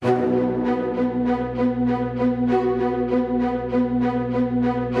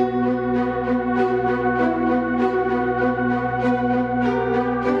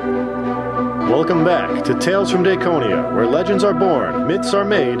Tales from Daconia, where legends are born, myths are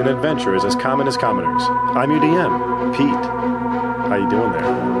made, and adventures as common as commoners. I'm your DM, Pete. How you doing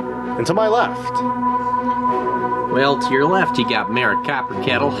there? And to my left... Well, to your left, you got Merrick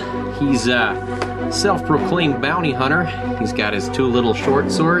Copperkettle. He's a self-proclaimed bounty hunter. He's got his 2 little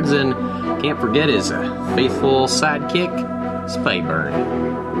short swords, and can't forget his faithful sidekick,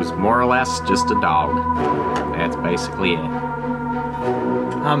 Spayburn, who's more or less just a dog. That's basically it.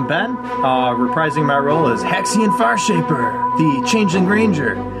 I'm Ben, reprising my role as Haxian Farshaper, the Changeling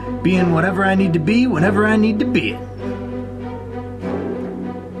Ranger, being whatever I need to be whenever I need to be it.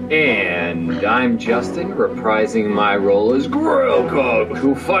 And I'm Justin, reprising my role as Grailcog,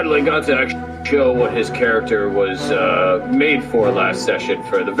 who finally got to actually show what his character was made for last session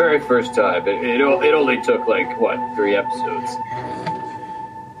for the very first time. It only took, 3 episodes.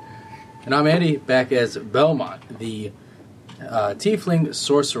 And I'm Andy, back as Belmont, the Tiefling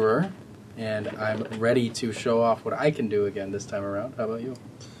Sorcerer, and I'm ready to show off what I can do again this time around. How about you?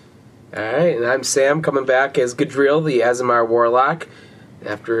 Alright, and I'm Sam, coming back as Gadriel, the Azamar Warlock,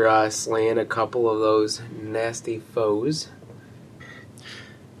 after slaying a couple of those nasty foes.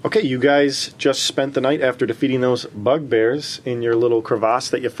 Okay, you guys just spent the night after defeating those bugbears in your little crevasse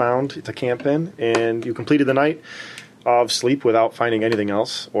that you found to camp in, and you completed the night of sleep without finding anything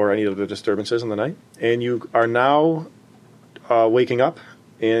else or any of the disturbances in the night. And you are now waking up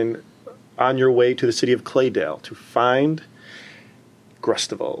and on your way to the city of Claydale to find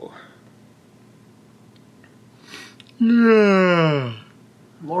Grustival. Yeah.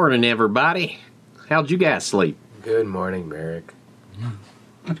 Morning, everybody. How'd you guys sleep? Good morning, Merrick.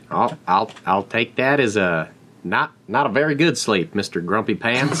 I'll take that as a not a very good sleep, Mr. Grumpy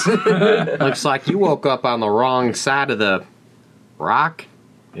Pants. Looks like you woke up on the wrong side of the rock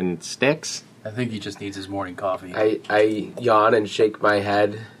and sticks. I think he just needs his morning coffee. I yawn and shake my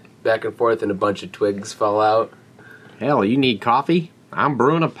head back and forth, and a bunch of twigs fall out. Hell, you need coffee? I'm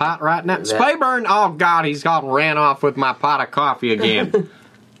brewing a pot right now. Spayburn! Oh, God, he's gone and ran off with my pot of coffee again.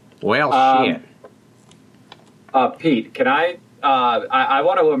 Well, shit. Pete, can I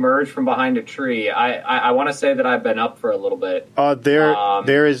want to emerge from behind a tree. I want to say that I've been up for a little bit.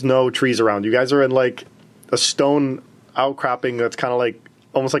 There is no trees around. You guys are in, a stone outcropping that's kind of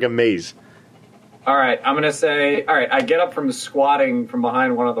almost like a maze. All right, I'm going to say, I get up from squatting from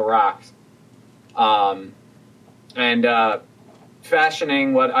behind one of the rocks. And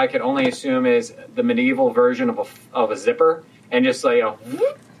fashioning what I can only assume is the medieval version of a zipper, and just and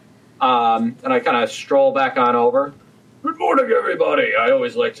I kind of stroll back on over. Good morning, everybody. I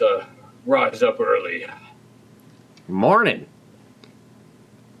always like to rise up early. Morning.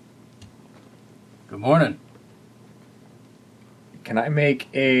 Good morning. Can I make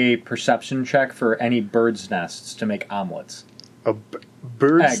a perception check for any bird's nests to make omelets?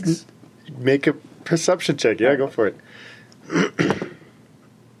 Bird's eggs? Make a perception check. Yeah, go for it.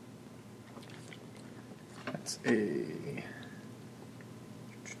 That's a...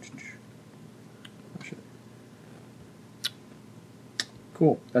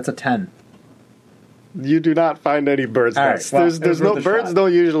 Cool. That's a 10. You do not find any birds' nests. Well, there's no birds. shot.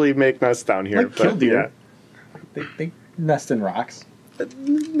 Don't usually make nests down here. Like killdeer. Yeah. They nest in rocks.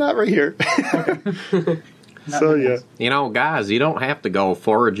 Not right here. So yeah. You know, guys, you don't have to go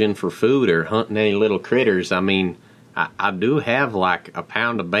foraging for food or hunting any little critters. I mean, I do have a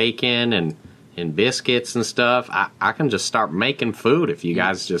pound of bacon and biscuits and stuff. I can just start making food if you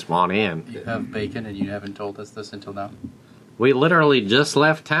guys just want in. You have bacon and you haven't told us this until now? We literally just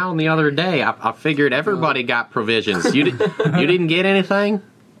left town the other day. I figured everybody got provisions. You didn't get anything?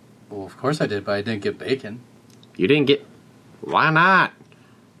 Well, of course I did, but I didn't get bacon. You didn't get... Why not?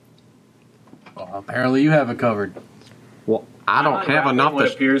 Well, apparently you have it covered. Well, I don't have enough...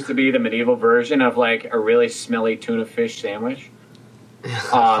 What appears to be the medieval version of, a really smelly tuna fish sandwich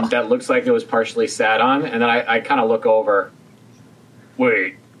that looks like it was partially sat on, and then I kind of look over.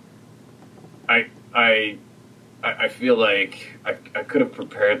 Wait. I feel like I could have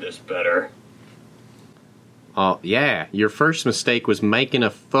prepared this better. Oh, yeah. Your first mistake was making a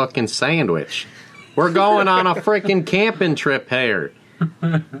fucking sandwich. We're going on a freaking camping trip here.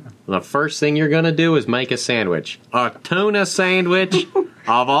 The first thing you're going to do is make a sandwich. A tuna sandwich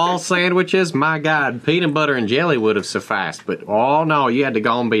of all sandwiches? My God, peanut butter and jelly would have sufficed. But, oh, no, you had to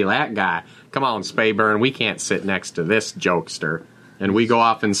go and be that guy. Come on, Spayburn, we can't sit next to this jokester. And we go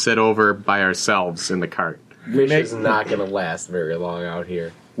off and sit over by ourselves in the cart. Fish is not going to last very long out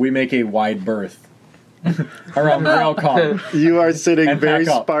here. We make a wide berth around Grailcog. You are sitting And very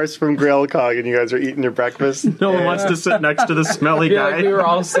pack up. sparse from Grailcog, and you guys are eating your breakfast. No one wants to sit next to the smelly I feel like guy. we were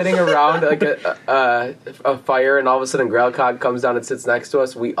all sitting around like a fire, and all of a sudden Grailcog comes down and sits next to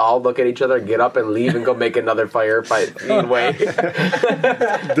us. We all look at each other, get up, and leave, and go make another fire fight way.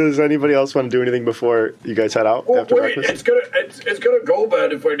 Does anybody else want to do anything before you guys head out after breakfast? it's gonna go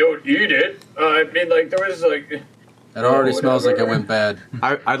bad if I don't eat it. I mean, like there was like. It already smells like it went bad.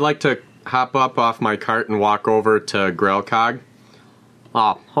 I'd like to hop up off my cart and walk over to Grailcog.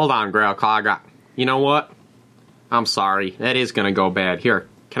 Oh, hold on, Grailcog. You know what? I'm sorry. That is going to go bad. Here,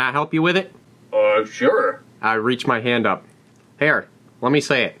 can I help you with it? Sure. I reach my hand up. Here, let me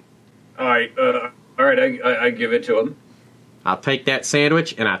say it. All right, I give it to him. I'll take that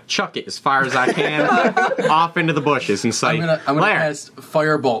sandwich and I chuck it as far as I can off into the bushes and say, I'm gonna "There." cast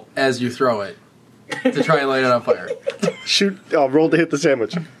Firebolt as you throw it to try and light it on fire. Shoot! Roll to hit the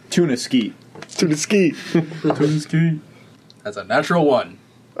sandwich. Tuna skeet. To the ski. That's a natural 1.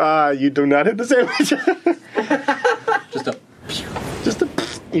 You do not hit the sandwich. Just a.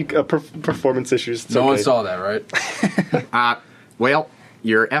 Just performance issues. It's No one okay. saw that, right? Well,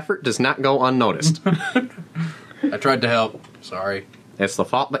 your effort does not go unnoticed. I tried to help. Sorry. It's the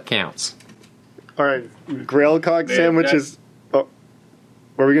fault that counts. All right, Grailcog Man, sandwiches. Oh, what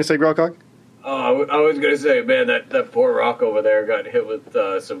were we gonna say, Grailcog? I was gonna say, man, that poor rock over there got hit with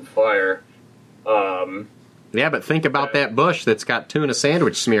some fire. Yeah, but think about that bush that's got tuna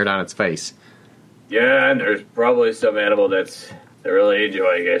sandwich smeared on its face. Yeah, and there's probably some animal that's really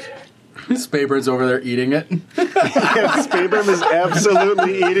enjoying it. Spadebird's over there eating it. Yeah, Spadeburn is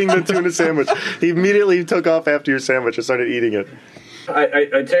absolutely eating the tuna sandwich. He immediately took off after your sandwich and started eating it.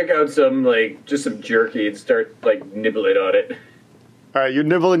 I take out some just some jerky and start nibbling on it. All right, you're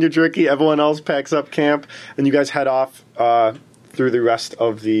nibbling your jerky. Everyone else packs up camp, and you guys head off through the rest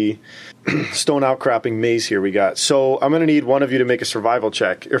of the stone outcropping maze here we got. So I'm going to need one of you to make a survival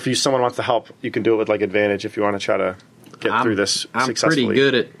check. Or if someone wants to help, you can do it with advantage if you want to try to get through this I'm successfully. pretty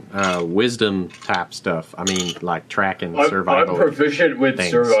good at wisdom type stuff. I mean, like tracking survival. I'm proficient with things.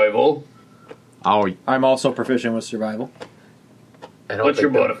 survival. Oh, I'm also proficient with survival. What's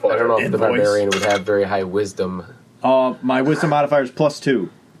your modifier? I don't know if the Invoice. barbarian would have very high wisdom. My wisdom modifier is +2.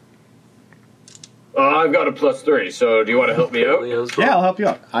 I've got a +3, so do you want to help me out? Yeah, I'll help you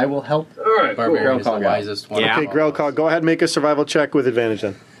out. I will help. All right, cool. Barbarian is the Grailcog. wisest one. Yeah. Okay, Grailcog, go ahead and make a survival check with advantage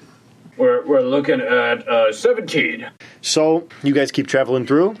then. We're looking at 17. So you guys keep traveling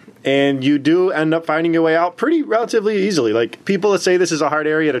through, and you do end up finding your way out pretty relatively easily. Like people that say this is a hard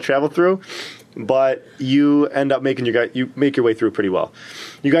area to travel through, but you end up making you make your way through pretty well.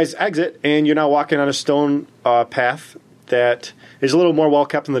 You guys exit, and you're now walking on a stone path that is a little more well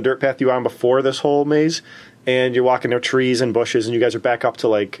kept than the dirt path you were on before this whole maze. And you're walking there, trees and bushes, and you guys are back up to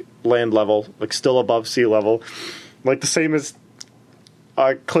land level, still above sea level, the same as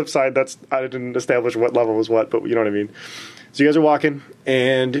cliffside. I didn't establish what level was what, but you know what I mean. So you guys are walking,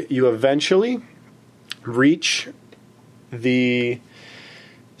 and you eventually reach the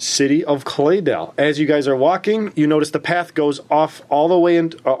city of Claydale. As you guys are walking, you notice the path goes off all the way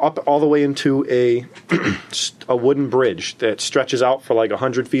up all the way into a a wooden bridge that stretches out for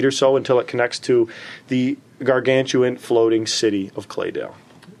 100 feet or so until it connects to the gargantuan floating city of Claydale.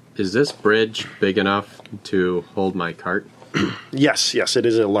 is this bridge big enough to hold my cart? Yes, it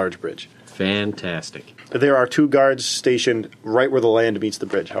is a large bridge. Fantastic. There are 2 guards stationed right where the land meets the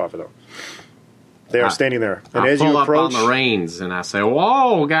bridge, however, though. They are standing there. And I as pull you up approach, on the reins and I say,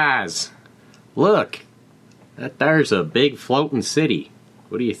 "Whoa, guys! Look, there's a big floating city.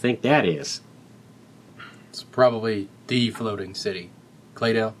 What do you think that is?" It's probably the floating city.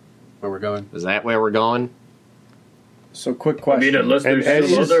 Claydale, where we're going. Is that where we're going? So, quick I question. mean, unless And there's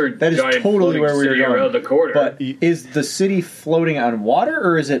some as- other that is giant totally floating where we were city going. around the corner. But is the city floating on water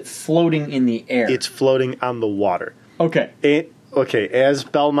or is it floating in the air? it's floating on the water. okay. Okay, as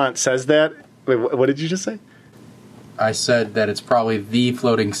Belmont says that, wait, what did you just say? I said that it's probably the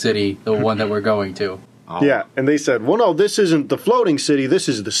floating city, the one that we're going to. Oh, Yeah, and they said, well, no, this isn't the floating city. This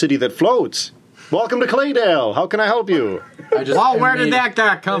is the city that floats. Welcome to Claydale. How can I help you? Well, where did that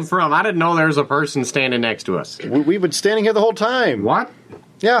guy come from? I didn't know there was a person standing next to us. We've been standing here the whole time. What?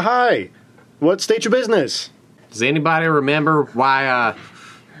 Yeah, hi. What state your business? Does anybody remember why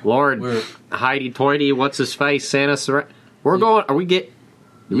Lord We're- Heidi Toity, what's his face, sent us around? We're going.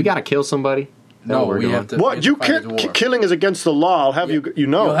 Do we got to kill somebody? No, we're we doing. have to. we What? have You to fight his can't. war. Killing is against the law. I'll have you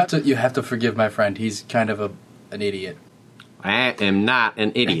know. You have to forgive my friend. He's kind of an idiot. I am not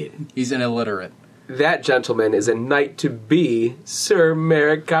an idiot. He's an illiterate. That gentleman is a knight to be, Sir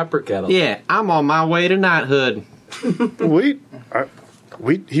Merrick Copperkettle. Yeah, I'm on my way to knighthood. Wait.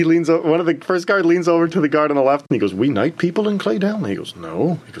 He leans over, one of the first guard leans over to the guard on the left, and he goes, "We knight people in Claydale?" And he goes,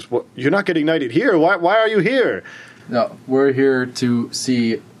 "No." He goes, "Well, you're not getting knighted here. Why are you here?" No, we're here to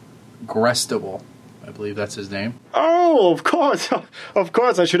see Grestable. I believe that's his name. Oh, of course. Of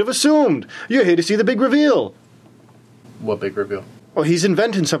course, I should have assumed. You're here to see the big reveal. What big reveal? Well, he's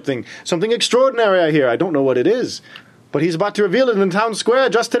inventing something extraordinary, I hear. I don't know what it is, but he's about to reveal it in the town square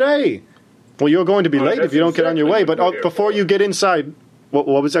just today. Well, you're going to be late if you don't get on your way, but before you get inside... What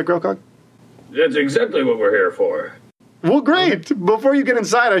was that, Grelcock? That's exactly what we're here for. Well, great. Before you get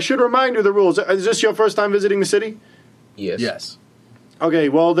inside, I should remind you of the rules. Is this your first time visiting the city? Yes. Okay,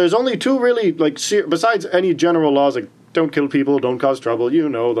 well, there's only two really, besides any general laws, like don't kill people, don't cause trouble, you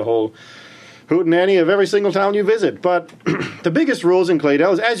know, the whole hootenanny of every single town you visit. But the biggest rules in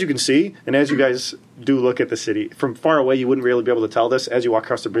Claydale is, as you can see, and as you guys do look at the city, from far away you wouldn't really be able to tell this. As you walk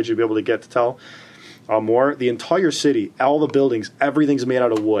across the bridge, you'll be able to get to tell more. The entire city, all the buildings, everything's made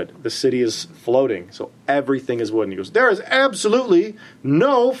out of wood. The city is floating, so everything is wood. And he goes, there is absolutely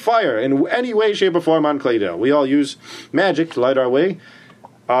no fire in any way, shape, or form on Claydale. We all use magic to light our way.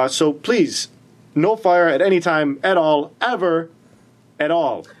 So please, no fire at any time at all, ever, at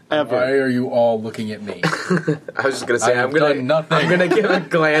all, ever. Why are you all looking at me? I was just going to say, I'm done nothing. I'm going to give a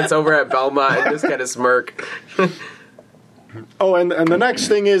glance over at Belmont and just kind of smirk. Oh, and the next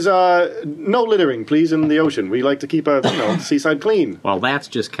thing is no littering, please, in the ocean. We like to keep seaside clean. Well, that's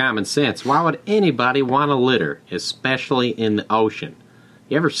just common sense. Why would anybody want to litter, especially in the ocean?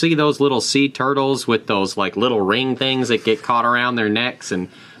 You ever see those little sea turtles with those little ring things that get caught around their necks, and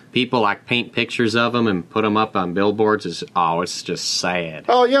people paint pictures of them and put them up on billboards? It's just sad.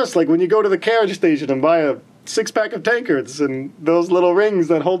 Oh yes, like when you go to the carriage station and buy a 6-pack of tankards and those little rings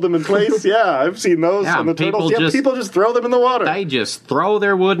that hold them in place. Yeah, I've seen those. Yeah, and the turtles. People just throw them in the water. They just throw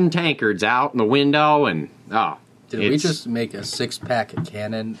their wooden tankards out in the window, and did we just make a 6-pack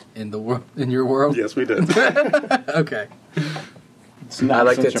cannon in your world? Yes, we did. Okay. I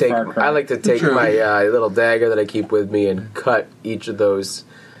like to take my little dagger that I keep with me and cut each of those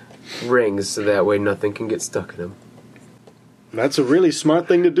rings so that way nothing can get stuck in them. That's a really smart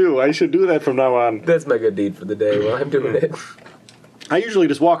thing to do. I should do that from now on. That's my good deed for the day while I'm doing it. I usually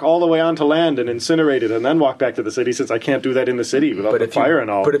just walk all the way onto land and incinerate it and then walk back to the city, since I can't do that in the city without the fire and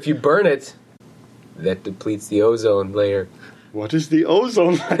all. But if you burn it, that depletes the ozone layer. What is the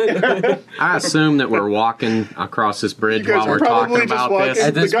ozone layer? I assume that we're walking across this bridge while we're talking about this.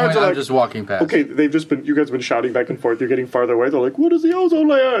 At this point, I'm just walking past. Okay, you guys have been shouting back and forth. You're getting farther away. They're like, what is the ozone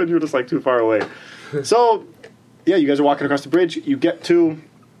layer? And you're just too far away. So, yeah, you guys are walking across the bridge. You get to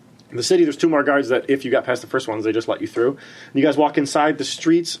the city. There's 2 more guards that if you got past the first ones, they just let you through. And you guys walk inside. The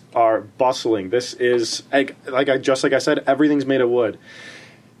streets are bustling. This is, like I said, everything's made of wood.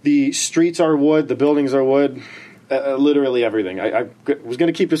 The streets are wood. The buildings are wood. Literally everything. I was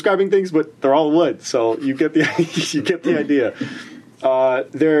going to keep describing things, but they're all wood, so you get the idea.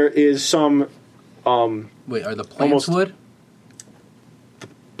 There is some. Wait, are the plants wood? The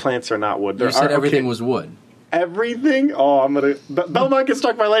plants are not wood. You said everything was wood. Everything? Oh, I'm gonna. Belmont gets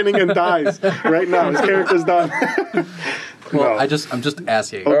struck by lightning and dies right now. His character's done. Well, no. I'm just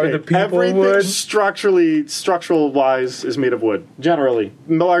asking. Okay. Are the people Everything wood? structural wise is made of wood. Generally,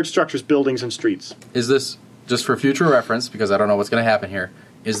 large structures, buildings, and streets. Is this, just for future reference, because I don't know what's going to happen here,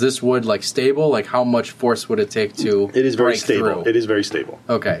 is this wood stable? How much force would it take to It is very break stable. through? It is very stable.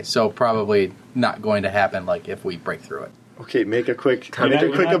 Okay, so probably not going to happen if we break through it. Okay, make a quick. You're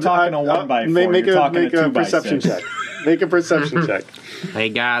not talking a 1x4. Make You're talking a 2x6. perception check. Make a perception check. Hey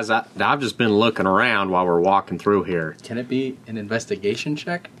guys, I've just been looking around while we're walking through here, Can it be an investigation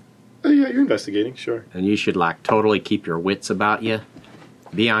check? Oh, yeah, you're investigating, sure. and you should totally keep your wits about you.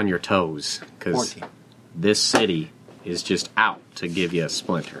 Be on your toes, because 14. this city is just out to give you a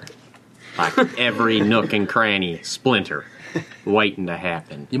splinter. Every nook and cranny, splinter, waiting to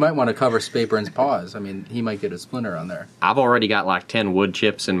happen. You might want to cover Spapern's paws. I mean, he might get a splinter on there. I've already got 10 wood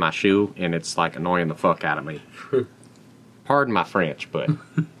chips in my shoe, and it's annoying the fuck out of me. Pardon my French, but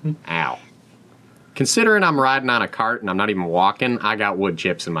ow. Considering I'm riding on a cart and I'm not even walking, I got wood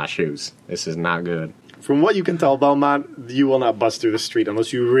chips in my shoes. This is not good. From what you can tell, Belmont, you will not bust through the street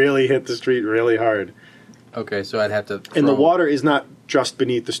unless you really hit the street really hard. Okay, so I'd have to And the water is not just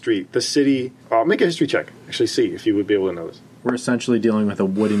beneath the street. The city... make a history check. Actually, see if you would be able to know this. We're essentially dealing with a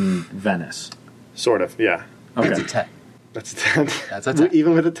wooden Venice. Sort of, yeah. Okay. That's a 10. That's a 10. That's a 10.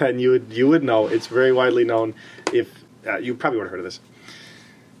 Even with a 10, you would know. It's very widely known. If you probably would have heard of this.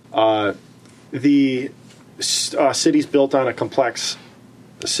 The city's built on a complex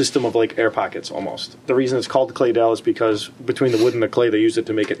system of air pockets, almost. The reason it's called Claydale is because between the wood and the clay, they used it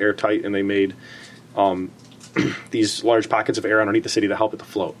to make it airtight, and they made these large pockets of air underneath the city to help it to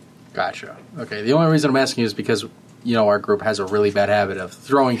float. Gotcha. Okay, the only reason I'm asking is because, our group has a really bad habit of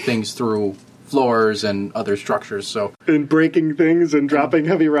throwing things through floors and other structures, so... And breaking things and dropping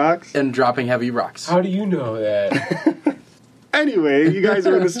heavy rocks. And dropping heavy rocks. How do you know that? Anyway, you guys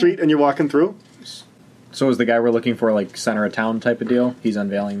are in the street and you're walking through. So is the guy we're looking for like center of town type of deal? He's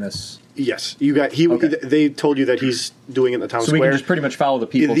unveiling this. Yes, you got. Okay. They told you that he's doing it in the town So square. we can just pretty much follow the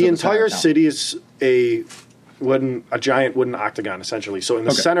people. The to center entire of town. city is a giant wooden octagon, essentially. So in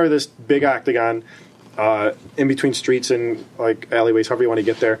the Okay. center of this big octagon, in between streets and like alleyways, however you want to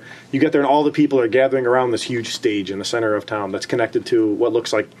get there, and all the people are gathering around this huge stage in the center of town that's connected to what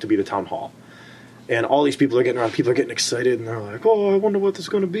looks like to be the town hall. And all these people are getting around. People are getting excited, and they're like, "Oh, I wonder what this is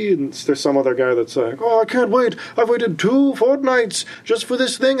going to be." And there's some other guy that's like, "Oh, I can't wait! I've waited 2 fortnights just for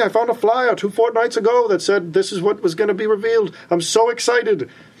this thing. I found a flyer 2 fortnights ago that said this is what was going to be revealed. I'm so excited!"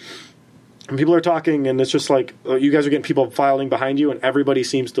 And people are talking, and it's just like you guys are getting people filing behind you, and everybody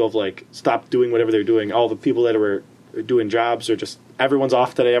seems to have like stopped doing whatever they're doing. All the people that were doing jobs are just everyone's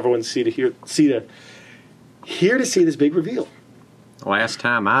off today. Everyone's here to see this big reveal. Last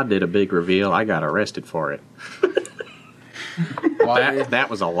time I did a big reveal, I got arrested for it. That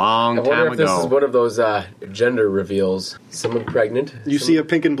was a long I wonder time if this ago. is one of those gender reveals. Someone pregnant. You see a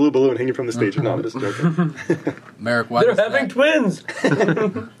pink and blue balloon hanging from the stage. No, I'm just joking. Merrick, why They're does having that,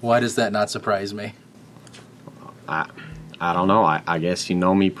 twins. why does that not surprise me? I don't know. I guess you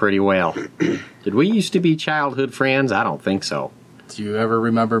know me pretty well. Did we used to be childhood friends? I don't think so. Do you ever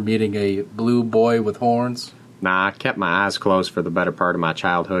remember meeting a blue boy with horns? Nah, I kept my eyes closed for the better part of my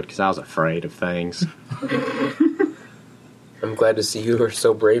childhood because I was afraid of things. I'm glad to see you are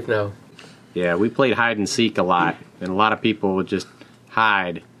so brave now. Yeah, we played hide and seek a lot, and a lot of people would just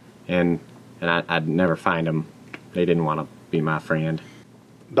hide, and I'd never find them. They didn't want to be my friend.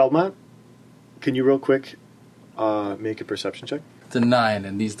 Belmont, can you real quick make a perception check? It's a 9,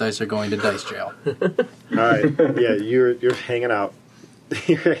 and these dice are going to dice jail. All right. Yeah, you're hanging out.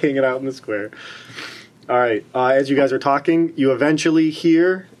 You're hanging out in the square. All right. As you guys are talking, you eventually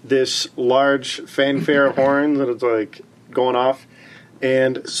hear this large fanfare of horns that it's like going off,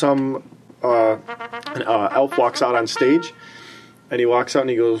 and an elf walks out on stage, and he walks out and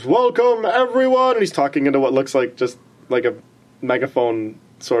he goes, "Welcome everyone!" And he's talking into what looks like just like a megaphone,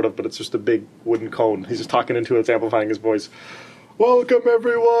 sort of, but it's just a big wooden cone. He's just talking into it, it's amplifying his voice. "Welcome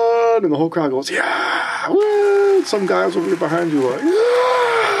everyone!" And the whole crowd goes, "Yeah! Woo!" Some guys over here behind you are like,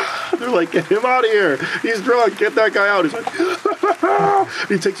 "Yeah!" They're like, "Get him out of here! He's drunk! Get that guy out!" He's like,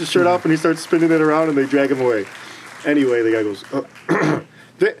 he takes his shirt off and he starts spinning it around, and they drag him away. Anyway, the guy goes,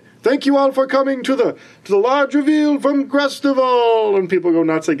 "Thank you all for coming to the large reveal from Crestival!" And people go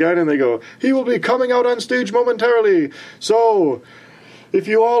nuts again, and they go, "He will be coming out on stage momentarily. So, if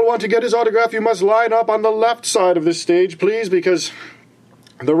you all want to get his autograph, you must line up on the left side of this stage, please, because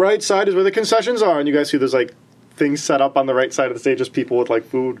the right side is where the concessions are." And you guys see there's like things set up on the right side of the stage, just people with like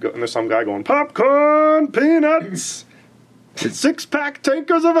food, and there's some guy going, "Popcorn, peanuts, 6-pack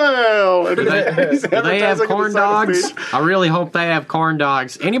tankers of ale." And Do they have advertising on corn the side of the dogs? stage. I really hope they have corn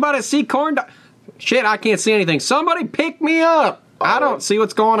dogs. Anybody see corn dogs? Shit, I can't see anything. Somebody pick me up. I don't see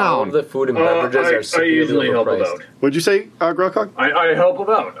what's going All of on. the food and beverages are I severely usually help him overpriced. out. What'd you say, Grokog? I help him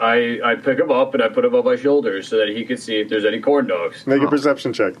out. I pick him up and I put him on my shoulders so that he can see if there's any corn dogs. Make a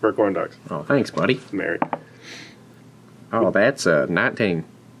perception check for corn dogs. Oh, thanks, buddy. Mary. Oh, that's a 19.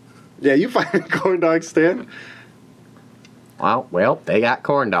 Yeah, you find a corn dog stand. Well, they got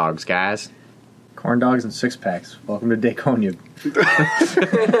corn dogs, guys. Corn dogs and 6-packs. Welcome to Daconia.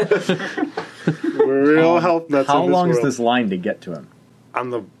 We're real health nuts. How in this long is world. this line to get to him? On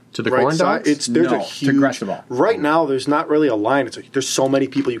the To the right corn side? dogs? There's a No, to huge. Crestival. Right now, there's not really a line. There's so many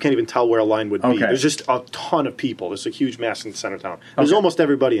people you can't even tell where a line would be. Okay. There's just a ton of people. There's a huge mass in the center of town. There's Okay. almost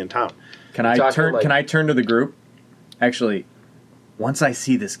everybody in town. Can I talking turn? like- Can I turn to the group? Actually, once I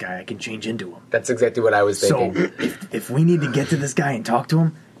see this guy, I can change into him. That's exactly what I was So thinking. if we need to get to this guy and talk to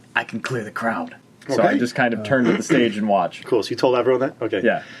him, I can clear the crowd. So Okay. I just kind of turn to the stage and watch. Cool. So you told everyone that? Okay.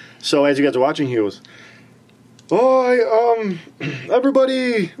 Yeah. So as you guys are watching, he goes, "Oh,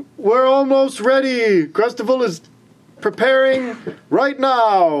 everybody, we're almost ready. Crestival is preparing right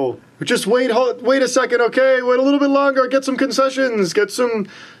now. Just wait a second, okay? Wait a little bit longer. Get some concessions. Get some,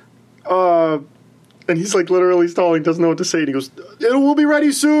 And he's like literally stalling, doesn't know what to say. And he goes, "We'll be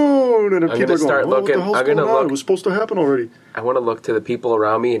ready soon." And I'm people gonna are start going, "What looking- the hell's I'm gonna going on? look- It was supposed to happen already." I want to look to the people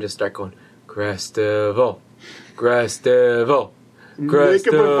around me and just start going, Crestival, Crestival, Make a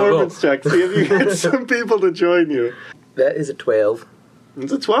Crestival. performance check. See if you get some people to join you. That is a 12.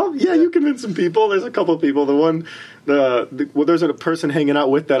 It's a 12? Yeah, you convince some people. There's a couple of people. There's a person hanging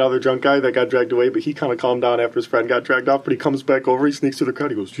out with that other drunk guy that got dragged away, but he kind of calmed down after his friend got dragged off, but he comes back over, he sneaks through the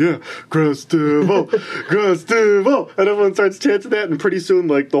crowd, he goes, yeah, Grestival, Grestival, and everyone starts chanting that, and pretty soon,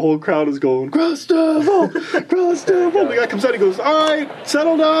 like, the whole crowd is going, Grestival, Grestival. The guy comes out, he goes, all right,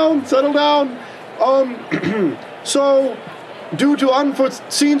 settle down. So, due to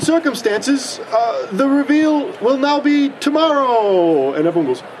unforeseen circumstances, the reveal will now be tomorrow. And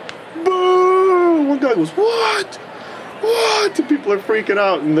everyone goes, boo! One guy goes, what? And people are freaking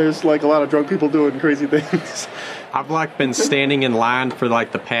out, and there's like a lot of drunk people doing crazy things. I've like been standing in line for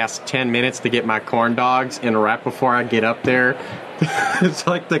like the past 10 minutes to get my corn dogs, and right before I get up there, it's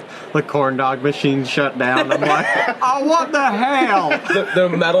like the corn dog machine shut down. I'm like, oh, what the hell? The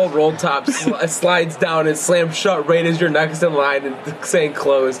metal roll top slides down and slams shut right as you're next in line and saying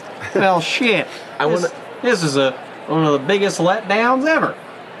closed. Well, shit. This is one of the biggest letdowns ever.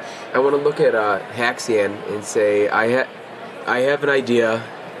 I want to look at Haxian and say, I have an idea.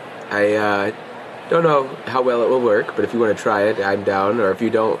 I don't know how well it will work, but if you want to try it, I'm down. Or if you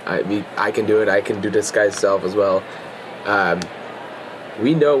don't, I can do it. I can do disguise self as well.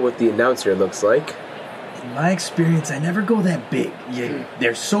 We know what the announcer looks like. In my experience, I never go that big.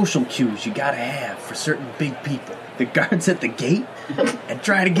 There's social cues you gotta have for certain big people. The guards at the gate, and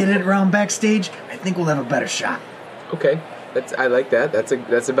try to get it around backstage, I think we'll have a better shot. Okay, I like that.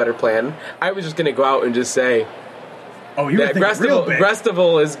 That's a better plan. I was just gonna go out and just say, oh, you were thinking real big.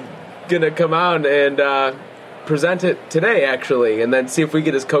 Grestival is gonna come out and present it today, actually, and then see if we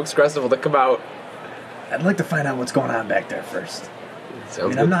get his coax Grestival to come out. I'd like to find out what's going on back there first.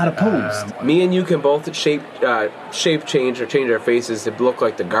 Sounds I'm not opposed. Me and you can both shape change or change our faces to look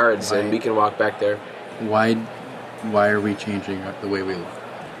like the guards, and we can walk back there. Why are we changing the way we look?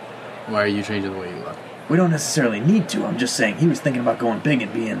 Why are you changing the way you look? We don't necessarily need to. I'm just saying he was thinking about going big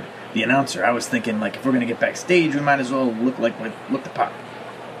and being the announcer. I was thinking, like, if we're going to get backstage, we might as well look the part.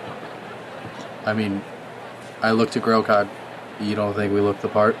 I mean, I looked at Grelcod. You don't think we look the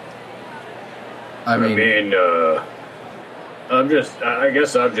part? I guess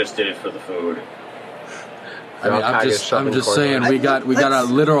I'm just in it for the food. I mean, I'm just saying we got a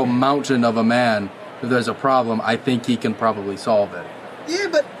literal mountain of a man. If there's a problem, I think he can probably solve it. Yeah,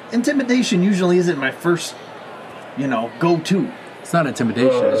 but intimidation usually isn't my first, go-to. It's not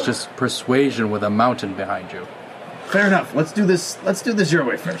intimidation. It's just persuasion with a mountain behind you. Fair enough. Let's do this your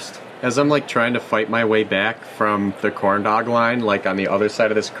way first. As I'm like trying to fight my way back from the corn dog line, like on the other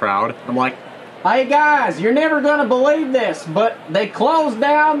side of this crowd, I'm like, hey guys, you're never gonna believe this, but they closed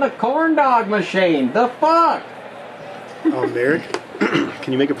down the corn dog machine. The fuck? Merrick,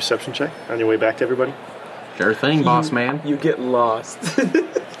 can you make a perception check on your way back to everybody? Sure thing, boss man. You get lost.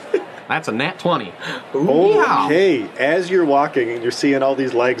 That's a nat 20. Okay, as you're walking and you're seeing all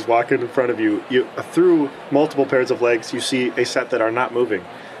these legs walking in front of you, through multiple pairs of legs, you see a set that are not moving,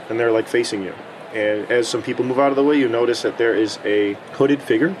 and they're like facing you. And as some people move out of the way, you notice that there is a hooded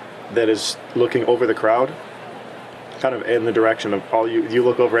figure that is looking over the crowd, kind of in the direction of all you. You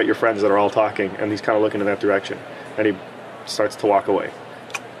look over at your friends that are all talking, and he's kind of looking in that direction, and he starts to walk away.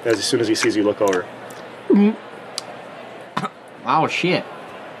 As soon as he sees you look over. Oh shit.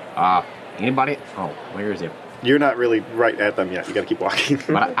 Anybody? Oh, where is it? You're not really right at them yet. You gotta keep walking.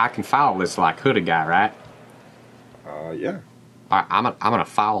 But I can follow this like hooded guy, right? Yeah. I'm gonna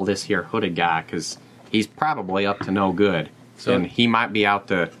follow this here hooded guy because he's probably up to no good, and he might be out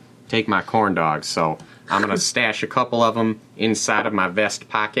to take my corn dogs. So I'm gonna stash a couple of them inside of my vest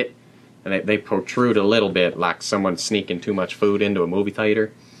pocket, and they protrude a little bit like someone sneaking too much food into a movie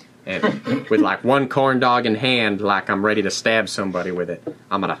theater. And with like one corn dog in hand, like I'm ready to stab somebody with it,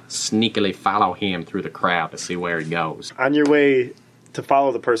 I'm gonna sneakily follow him through the crowd to see where he goes. On your way to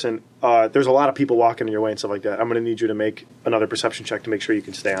follow the person, there's a lot of people walking in your way and stuff like that. I'm gonna need you to make another perception check to make sure you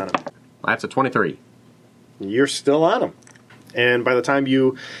can stay on him. That's a 23. You're still on him. And by the time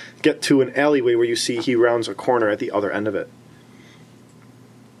you get to an alleyway where you see he rounds a corner at the other end of it.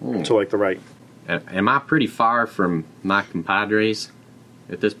 To like the right. Am I pretty far from my compadres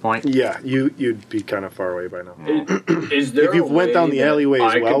at this point? Yeah, you'd be kind of far away by now. Is there if you went down the alleyway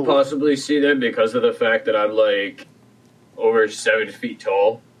as well? I can possibly see them because of the fact that I'm like over 7 feet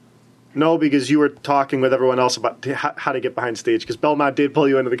tall. No, because you were talking with everyone else about how to get behind stage. Because Belmont did pull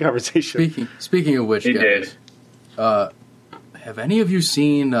you into the conversation. Speaking of which, he guys, did. Have any of you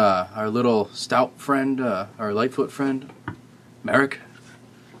seen our little stout friend, our Lightfoot friend, Merrick?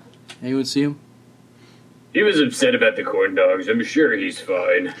 Anyone see him? He was upset about the corn dogs. I'm sure he's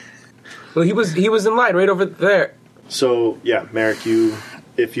fine. Well, he was in line right over there. So, yeah, Merrick,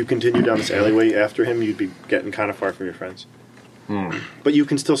 if you continue down this alleyway after him, you'd be getting kind of far from your friends. But you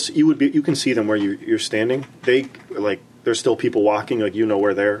can still you can see them where you're standing. There's still people walking. Like you know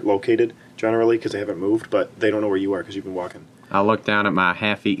where they're located generally because they haven't moved, but they don't know where you are because you've been walking. I look down at my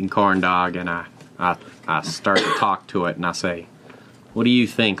half-eaten corn dog and I start to talk to it and I say, "What do you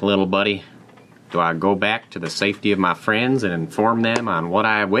think, little buddy? Do I go back to the safety of my friends and inform them on what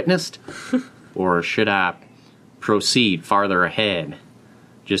I witnessed? Or should I proceed farther ahead?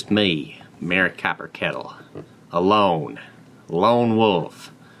 Just me, Merrick Copperkettle, alone, lone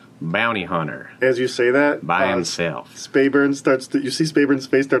wolf, bounty hunter, As you say that, by himself." Spayburn you see Spayburn's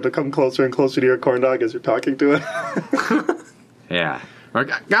face start to come closer and closer to your corn dog as you're talking to it. Yeah. Or,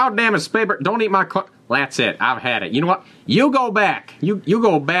 God damn it, Spayburn, don't eat my corn. That's it. I've had it. You know what? You go back. You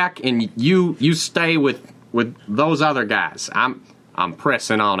go back and you stay with those other guys. I'm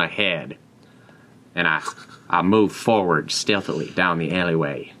pressing on ahead. And I move forward stealthily down the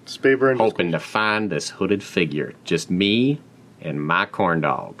alleyway, Spayburn hoping to find this hooded figure. Just me and my corn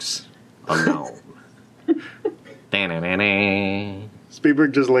dogs. Alone. Da-na-na-na.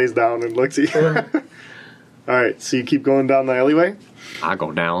 Spayburn just lays down and looks at you. All right, so you keep going down the alleyway? I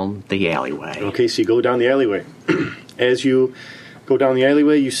go down the alleyway. Okay, so you go down the alleyway. As you go down the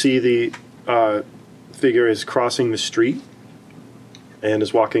alleyway, you see the figure is crossing the street and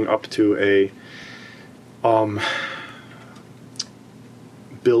is walking up to a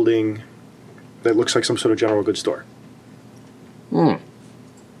building that looks like some sort of general goods store. And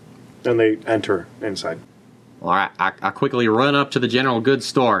they enter inside. All right, I quickly run up to the general goods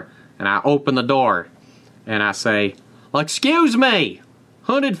store and I open the door and I say, "Excuse me,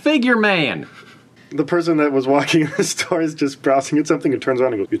 hooded figure man." The person that was walking in the store is just browsing at something and turns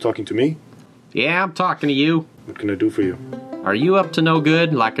around and goes, "You talking to me? Yeah, I'm talking to you. What can I do for you?" Are you up to no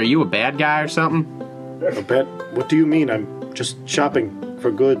good? Like, are you a bad guy or something? A bet? What do you mean? I'm just shopping for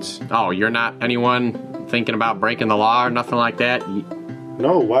goods. Oh, you're not anyone thinking about breaking the law or nothing like that?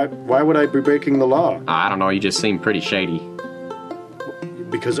 No, why would I be breaking the law? I don't know, you just seem pretty shady.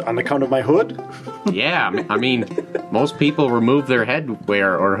 Because on account of my hood? Yeah, I mean, most people remove their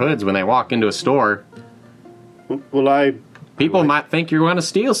headwear or hoods when they walk into a store. Well, People might think you're going to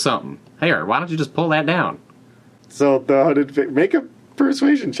steal something. Here, why don't you just pull that down? So the hooded make a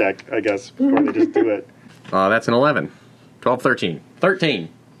persuasion check, I guess, before they just do it. That's an 11. 12, 13. 13.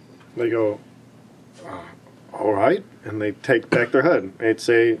 They go, all right, and they take back their hood. It's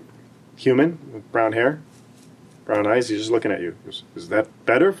a human with brown hair, brown eyes. He's just looking at you. Is that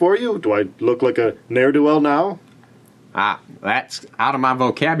better for you? Do I look like a ne'er-do-well now? That's out of my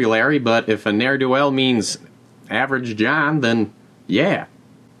vocabulary, but if a ne'er-do-well means average John, then yeah.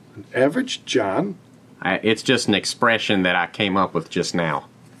 Average John? It's just an expression that I came up with just now.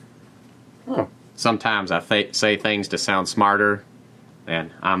 Oh. Sometimes I say things to sound smarter,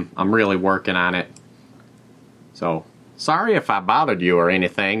 and I'm really working on it. So, sorry if I bothered you or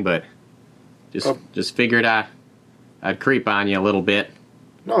anything, but just figured I'd creep on you a little bit.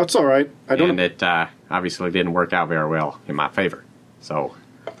 No, it's all right. And it obviously didn't work out very well in my favor. So,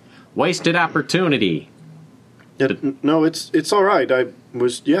 wasted opportunity. No, it's all right. I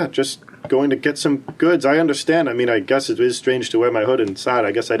was, just going to get some goods. I understand. I mean, I guess it is strange to wear my hood inside.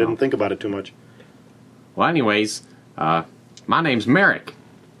 I guess I didn't think about it too much. Well, anyways, my name's Merrick.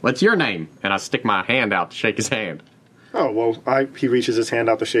 What's your name? And I stick my hand out to shake his hand. Oh, well, he reaches his hand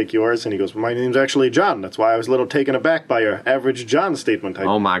out to shake yours, and he goes, well, my name's actually John. That's why I was a little taken aback by your average John statement.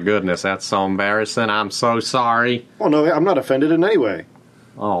 Oh, my goodness, that's so embarrassing. I'm so sorry. Oh, no, I'm not offended in any way.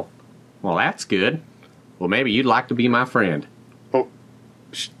 Oh, well, that's good. Well, maybe you'd like to be my friend. Oh,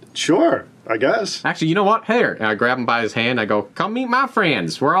 sure, I guess. Actually, you know what? Here, and I grab him by his hand. I go, come meet my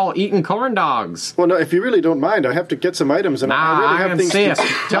friends. We're all eating corn dogs. Well, no, if you really don't mind, I have to get some items, and I really have things insist.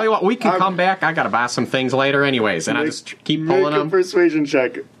 to... Tell you what, we can come back. I got to buy some things later anyways, and I just keep pulling them. Make a persuasion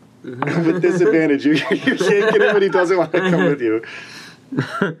check with disadvantage. You can't get him when he doesn't want to come with you.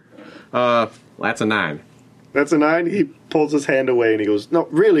 That's a 9. That's a 9? He pulls his hand away and he goes, no,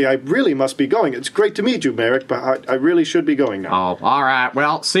 really, I really must be going. It's great to meet you, Merrick, but I really should be going now. Oh, all right.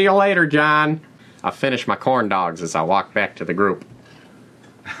 Well, see you later, John. I finish my corn dogs as I walk back to the group.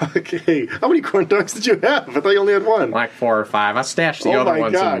 Okay. How many corn dogs did you have? I thought you only had one. Like 4 or 5. I stashed the other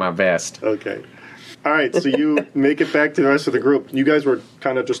ones in my vest. Okay. All right, so you make it back to the rest of the group. You guys were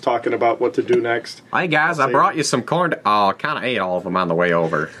kind of just talking about what to do next. Hey, guys, I brought you some corn... I kind of ate all of them on the way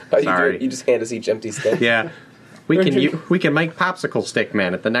over. Sorry. You just hand us each empty stick? Yeah. We can make popsicle stick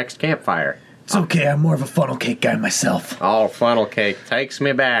men at the next campfire. It's okay, I'm more of a funnel cake guy myself. Oh, funnel cake takes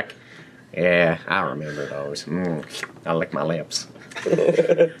me back. Yeah, I remember those. I lick my lips.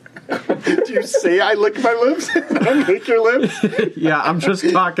 Did you say I lick my lips? I lick your lips? Yeah, I'm just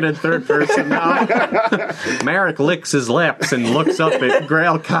talking in third person now. Merrick licks his lips and looks up at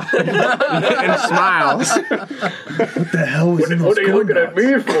Grailcock and smiles. What the hell was in those What are you corn looking at dogs?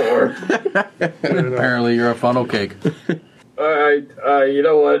 me for? Apparently, you're a funnel cake. You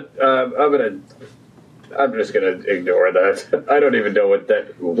know what? I'm just gonna ignore that. I don't even know what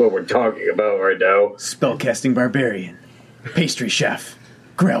we're talking about right now. Spellcasting barbarian, pastry chef,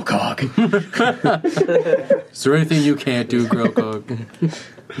 Grailcog, Is there anything you can't do,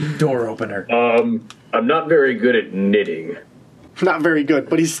 Grillcog? door opener. I'm not very good at knitting. Not very good,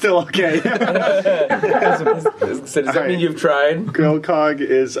 but he's still okay. So does that mean you've tried? Grillcog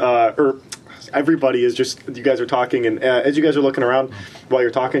is, everybody is just, you guys are talking, and as you guys are looking around while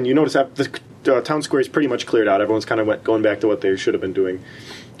you're talking, you notice that the town square is pretty much cleared out. Everyone's kind of going back to what they should have been doing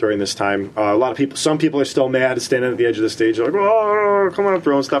during this time. A lot of people, some people are still mad, standing at the edge of the stage. They're like, oh, come on,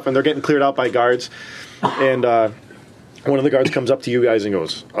 throwing stuff, and they're getting cleared out by guards. And one of the guards comes up to you guys and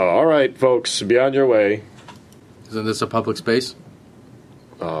goes, all right, folks, be on your way. Isn't this a public space?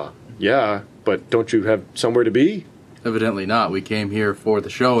 Yeah, but don't you have somewhere to be? Evidently not. We came here for the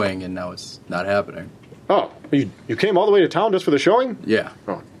showing, and now it's not happening. Oh, you came all the way to town just for the showing? Yeah.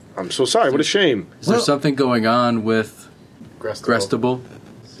 Oh, I'm so sorry. What a shame. Is there something going on with Grestable?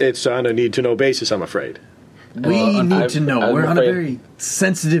 It's on a need-to-know basis, I'm afraid. We need to know. I'm We're on a afraid- very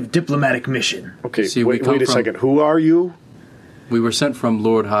sensitive diplomatic mission. Okay, See, we wait come a from- second. Who are you? We were sent from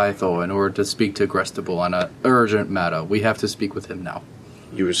Lord Hythor in order to speak to Grestable on an urgent matter. We have to speak with him now.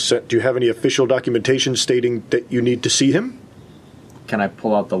 You were sent, do you have any official documentation stating that you need to see him? Can I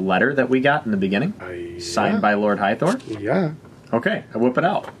pull out the letter that we got in the beginning? Signed by Lord Hythor? Yeah. Okay, I whip it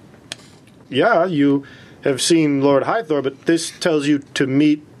out. Yeah, you have seen Lord Hythor, but this tells you to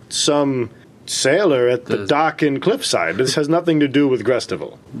meet some sailor at the dock in Cliffside. This has nothing to do with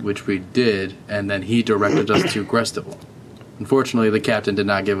Grestival. Which we did, and then he directed us to Grestable. Unfortunately, the captain did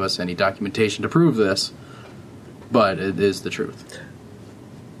not give us any documentation to prove this, but it is the truth.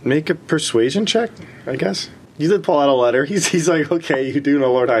 Make a persuasion check, I guess. You did pull out a letter. He's like, okay, you do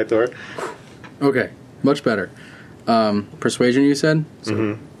know Lord Hythor. Okay, much better. Persuasion, you said?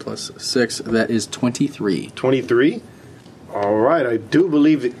 So plus 6, that is 23. 23? All right, I do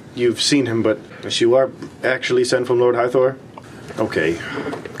believe that you've seen him, but yes, you are actually sent from Lord Hythor? Okay,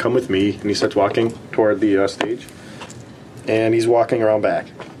 come with me. And he starts walking toward the stage. And he's walking around back.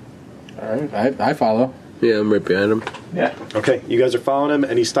 All right, I follow. Yeah, I'm right behind him. Yeah. Okay, you guys are following him,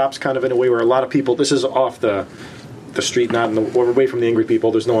 and he stops kind of in a way where a lot of people, this is off the street, not in the, or away from the angry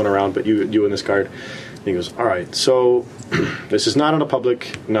people. There's no one around but you and this guard. And he goes, all right, so this is not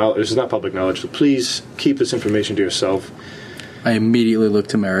this is not public knowledge, so please keep this information to yourself. I immediately look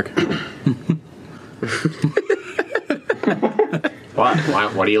to Merrick.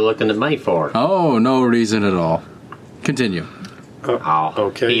 What are you looking at me for? Oh, no reason at all. Continue. Oh,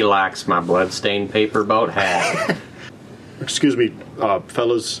 okay. He likes my bloodstained paper boat hat. Excuse me,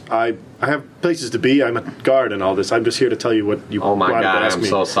 fellas, I have places to be. I'm a guard and all this. I'm just here to tell you what you Oh my wanted God, to ask I'm me.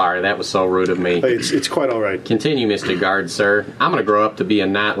 so sorry. That was so rude of me. It's quite all right. Continue, Mr. Guard, sir. I'm gonna grow up to be a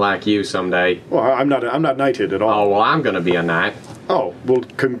knight like you someday. Well, I'm not knighted at Oh, all. well, I'm gonna be a knight. Oh, well,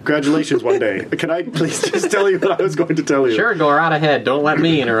 congratulations one day. Can I please just tell you what I was going to tell you? Sure, go right ahead. Don't let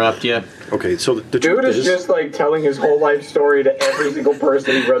me interrupt you. Okay, so the Dude truth is just like telling his whole life story to every single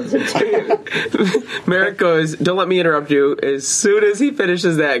person he runs into. Merrick goes, don't let me interrupt you. As soon as he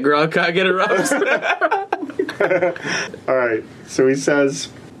finishes that, Grillcock interrupts. All right, so he says,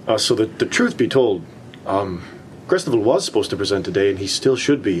 so the truth be told, Grestival was supposed to present today, and he still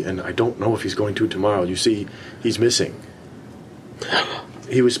should be, and I don't know if he's going to tomorrow. You see, he's missing.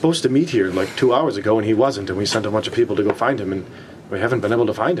 He was supposed to meet here like 2 hours ago, and he wasn't, and we sent a bunch of people to go find him, and we haven't been able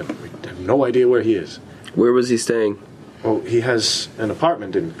to find him. We have no idea where he is. Where was he staying? Well, he has an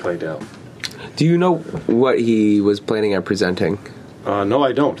apartment in Claydale. Do you know what he was planning on presenting? No,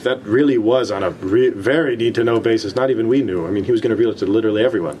 I don't. That really was on a very need-to-know basis. Not even we knew. I mean, he was going to reveal it to literally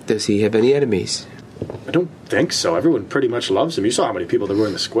everyone. Does he have any enemies? I don't think so. Everyone pretty much loves him. You saw how many people there were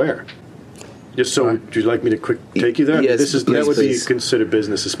in the square. Just so, would you like me to quick take you there? Yes, that would please. be considered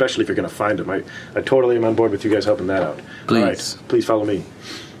business, especially if you're going to find him. I totally am on board with you guys helping that out. Please. All right, please follow me.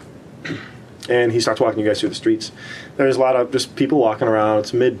 And he starts walking you guys through the streets. There's a lot of just people walking around.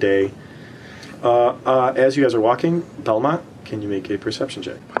 It's midday. As you guys are walking, Belmont, can you make a perception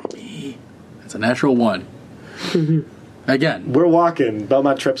check? That's a natural 1. Again. We're walking.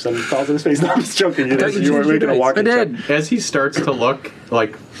 Belmont trips and falls in his face. No, I'm just joking. You were making a walking I check. did. As he starts to look,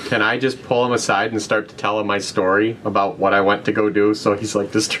 like, can I just pull him aside and start to tell him my story about what I went to go do so he's,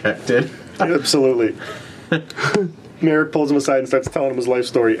 like, distracted? Absolutely. Merrick pulls him aside and starts telling him his life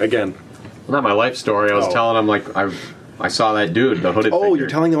story again. Not my life story. I was Oh. telling him, like, I saw that dude, the hooded Oh, figure. you're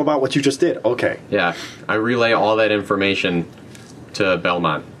telling him about what you just did. Okay. Yeah, I relay all that information to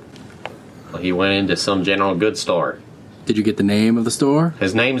Belmont. He went into some general goods store. Did you get the name of the store?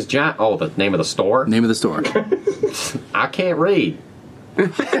 His name's John. Oh, the name of the store? Name of the store. I can't read.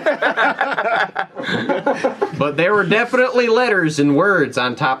 But there were definitely letters and words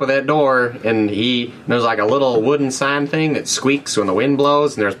on top of that door, and there's like a little wooden sign thing that squeaks when the wind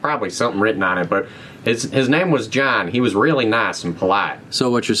blows, and there's probably something written on it, but his name was John. He was really nice and polite. So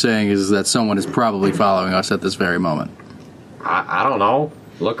what you're saying is that someone is probably following us at this very moment. I don't know.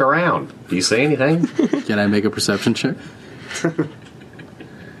 Look around. Do you see anything? Can I make a perception check?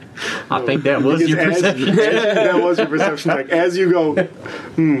 I think that was your Because perception. that was your perception. Like, as you go,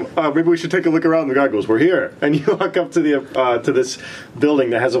 maybe we should take a look around. The guy goes, "We're here," and you walk up to the to this building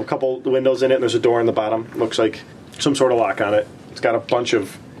that has a couple windows in it, and there's a door in the bottom. Looks like some sort of lock on it. It's got a bunch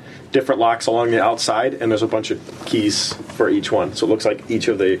of different locks along the outside, and there's a bunch of keys for each one. So it looks like each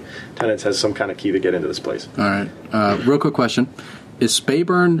of the tenants has some kind of key to get into this place. All right. Real quick question. Is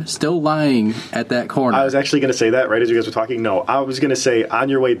Spayburn still lying at that corner? I was actually going to say that right as you guys were talking. No, I was going to say on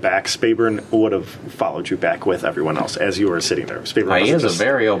your way back, Spayburn would have followed you back with everyone else as you were sitting there. Spayburn He is wasn't a just-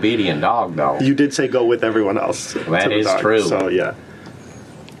 very obedient dog, though. You did say go with everyone else. That to the is dog, true. So yeah,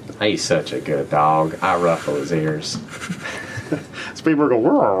 He's such a good dog. I ruffle his ears. Spayburn go.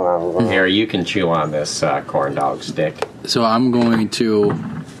 "Roar." Here, you can chew on this corn dog stick. So I'm going to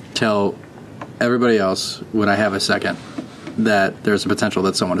tell everybody else when I have a second that there's a potential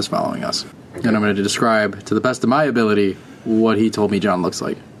that someone is following us. And I'm going to describe, to the best of my ability, what he told me John looks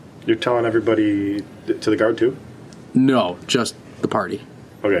like. You're telling everybody to the guard too? No, just the party.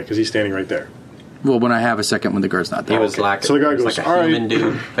 Okay, because he's standing right there. Well, when I have a second when the guard's not He there. was like, So the guy he was goes, like a "All right." human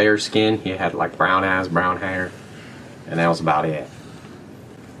dude, fair skin. He had like brown eyes, brown hair, and that was about it.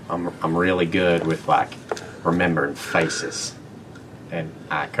 I'm really good with like remembering faces and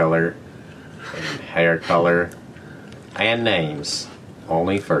eye color and hair color and names.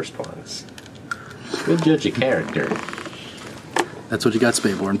 Only first ones. Good judge of character. That's what you got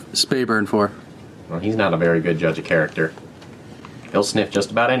Spayburn for. Well, he's not a very good judge of character. He'll sniff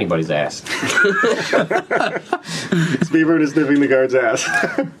just about anybody's ass. Spayburn is sniffing the guard's ass.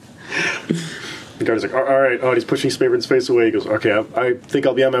 The guard is like, all right. Oh, and he's pushing Spayburn's face away. He goes, okay, I think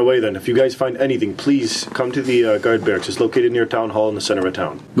I'll be on my way then. If you guys find anything, please come to the guard barracks. It's located near Town Hall in the center of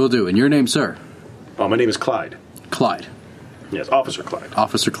town. Will do. And your name, sir? Oh, my name is Clyde. Clyde. Yes, Officer Clyde.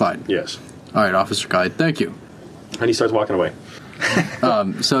 Officer Clyde. Yes. All right, Officer Clyde. Thank you. And he starts walking away.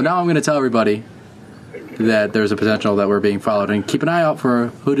 So now I'm going to tell everybody that there's a potential that we're being followed, and keep an eye out for a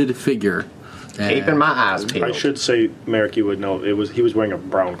hooded figure. And Keeping my eyes peeled. I should say, Merrick, you would know, he was wearing a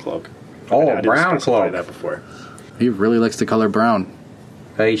brown cloak. Oh, I didn't brown specify cloak. that before. He really likes the color brown.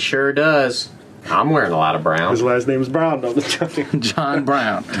 He sure does. I'm wearing a lot of brown. His last name is Brown. No, just joking. John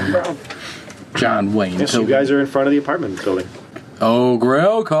Brown. John Wayne. Yes, you guys are in front of the apartment building. Oh,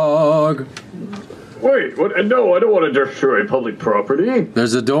 Grail Cog. Wait, what? No, I don't want to destroy public property.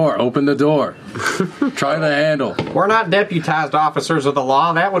 There's a door. Open the door. Try the handle. We're not deputized officers of the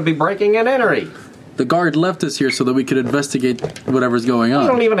law. That would be breaking and entering. The guard left us here so that we could investigate whatever's going We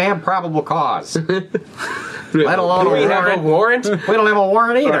don't on. even have probable cause. Let alone Do we have a warrant? We don't have a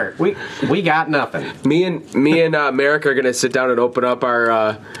warrant either. We got nothing. Me and Merrick are gonna sit down and open up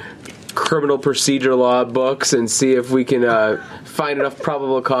our criminal procedure law books and see if we can find enough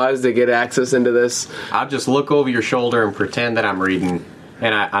probable cause to get access into this. I'll just look over your shoulder and pretend that I'm reading,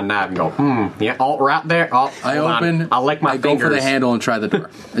 and I nod and go, yeah, oh, right there. Oh, I hold on. open. I'll lick my I fingers. go for the handle and try the door.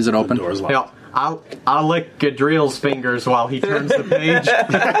 Is it open? Door's locked. Hell, I'll lick Gadriel's fingers while he turns the page.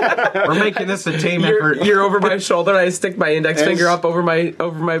 We're making this a team effort. You're over my shoulder. And I stick my index finger up over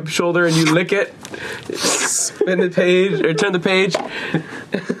my shoulder, and you lick it. Spin the page or turn the page.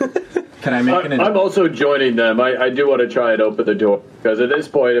 Can I make an... I'm also joining them. I do want to try and open the door because at this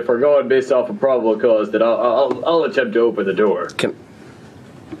point, if we're going based off of probable cause, then I'll attempt to open the door. Can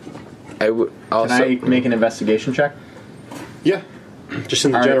I make an investigation check? Yeah. Just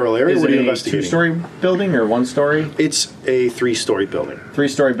in the All right. general area. Is What it are you a investigating? two-story building or one-story? It's a 3-story building.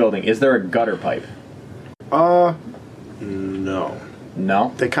 Three-story building. Is there a gutter pipe? No.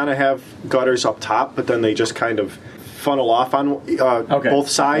 No. They kind of have gutters up top, but then they just kind of funnel off on both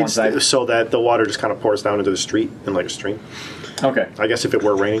sides One side. so that the water just kind of pours down into the street in like a stream. Okay. I guess if it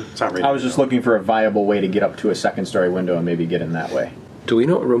were raining, it's not raining. I was just looking for a viable way to get up to a second-story window and maybe get in that way. Do we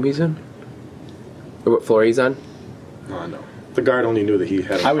know what room he's in? Or what floor he's on? No. The guard only knew that he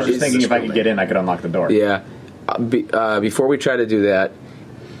had. I was just thinking if I could get in, I could unlock the door. Yeah. Before we try to do that,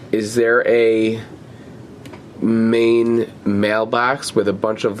 is there a main mailbox with a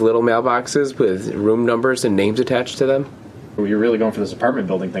bunch of little mailboxes with room numbers and names attached to them? You're really going for this apartment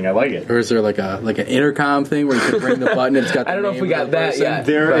building thing. I like it. Or is there like an intercom thing where you can ring the button and it's got the I don't know if name we of got the that person? yet.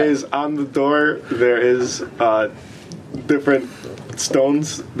 There but- is on the door. There is different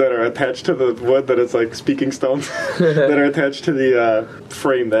stones that are attached to the wood. That it's like speaking stones that are attached to the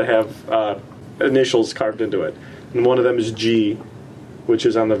frame that have initials carved into it. And one of them is G, which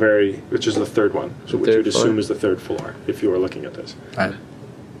is which is the third one. So which Third you'd floor. assume is the third floor if you were looking at this.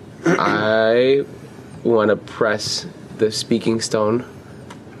 I want to press the speaking stone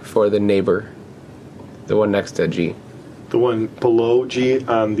for the neighbor, the one next to G. The one below G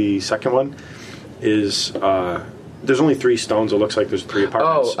on the second one is there's only 3 stones. It looks like there's 3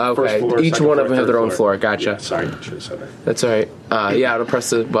 apartments. Oh, okay. First floor, Each second one floor, of them have third their own floor. Gotcha. Yeah, sorry, I should have said that. That's all right. Yeah, I'll press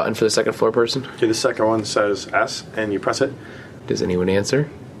the button for the second floor person. Okay, the second one says S, and you press it. Does anyone answer?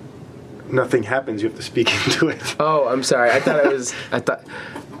 Nothing happens. You have to speak into it. Oh, I'm sorry. I thought.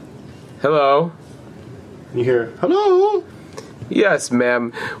 Hello. You hear, hello? Yes,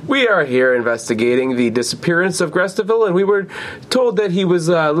 ma'am. We are here investigating the disappearance of Grestiville, and we were told that he was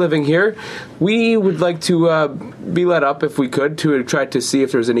living here. We would like to be let up, if we could, to try to see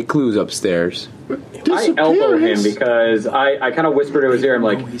if there's any clues upstairs. I elbow him Disappearance? because I kind of whisper to his ear. I'm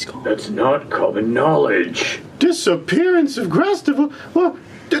like, that's not common knowledge. Disappearance of Grestival? Well,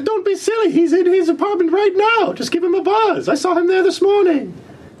 don't be silly. He's in his apartment right now. Just give him a buzz. I saw him there this morning.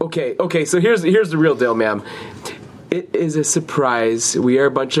 Okay, so here's the real deal, ma'am. It is a surprise. We are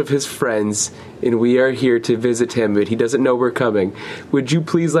a bunch of his friends, and we are here to visit him, but he doesn't know we're coming. Would you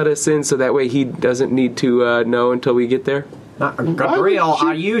please let us in so that way he doesn't need to know until we get there? Gabriel,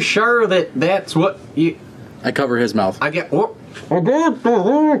 are you sure that that's what you... I cover his mouth. I get... We don't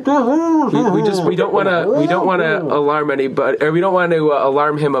want to alarm anybody, or we don't want to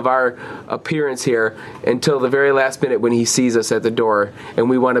alarm him of our appearance here until the very last minute when he sees us at the door, and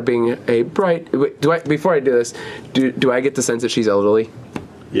we want to bring a bright. Before I do this, do I get the sense that she's elderly?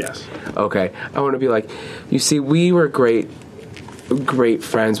 Yes. Okay, I want to be like, you see, we were great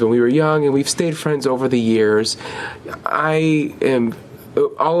friends when we were young, and we've stayed friends over the years.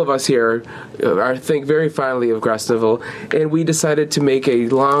 All of us here think very fondly of Grestival, and we decided to make a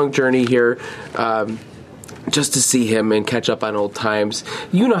long journey here just to see him and catch up on old times.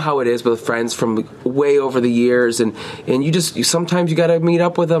 You know how it is with friends from way over the years, and sometimes you got to meet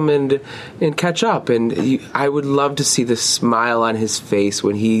up with them and catch up. And I would love to see the smile on his face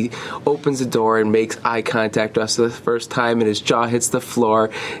when he opens the door and makes eye contact with us for the first time, and his jaw hits the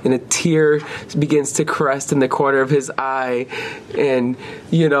floor, and a tear begins to crest in the corner of his eye, and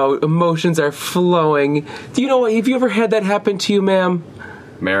emotions are flowing. Do you know what? Have you ever had that happen to you, ma'am?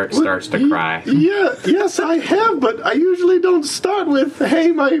 Merritt starts to cry. Yeah, yes, I have, but I usually don't start with, hey,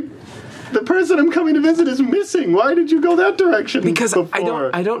 the person I'm coming to visit is missing. Why did you go that direction Because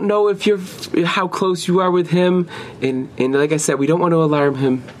before? I don't know if how close you are with him, and like I said, we don't want to alarm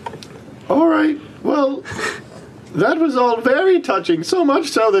him. All right, well, that was all very touching, so much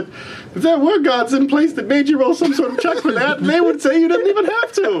so that if there were gods in place that made you roll some sort of check for that, they would say you didn't even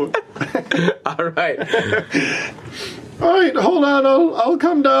have to. All right. All right, hold on, I'll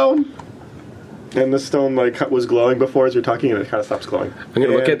come down. And the stone was glowing before as you're talking, and it kind of stops glowing. I'm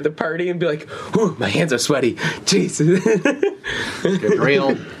gonna look at the party and be like, "Ooh, my hands are sweaty." Jeez.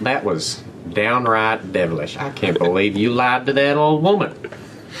 Gabriel, that was downright devilish. I can't believe you lied to that old woman.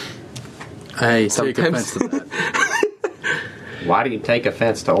 I take Sometimes- offense to that. Why do you take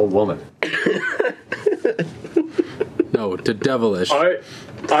offense to old woman? No, to devilish.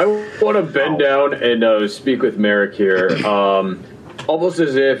 I want to bend down and speak with Merrick here, almost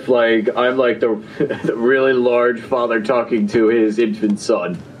as if I'm the really large father talking to his infant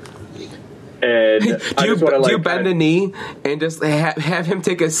son. And do you bend a knee and just have him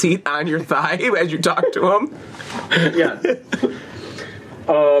take a seat on your thigh as you talk to him? Yeah.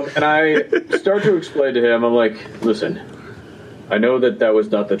 And I start to explain to him, I'm like, listen, I know that was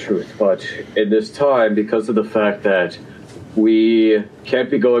not the truth, but in this time, because of the fact that we can't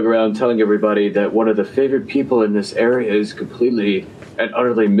be going around telling everybody that one of the favorite people in this area is completely and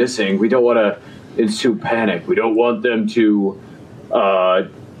utterly missing, we don't want to ensue panic. We don't want them to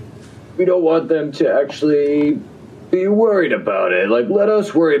actually be worried about it. Let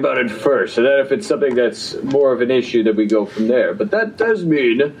us worry about it first, and then if it's something that's more of an issue, then we go from there. But that does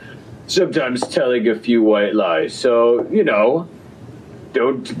mean sometimes telling a few white lies. So,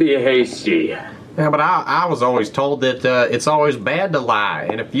 don't be hasty. Yeah, but I was always told that it's always bad to lie,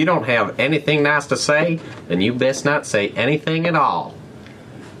 and if you don't have anything nice to say, then you best not say anything at all.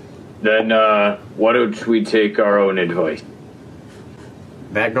 Then why don't we take our own advice?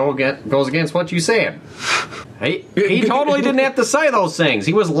 That goes against what you said. He totally didn't have to say those things.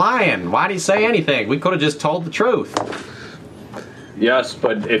 He was lying. Why'd he say anything? We could have just told the truth. Yes,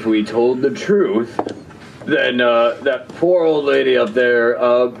 but if we told the truth, then that poor old lady up there,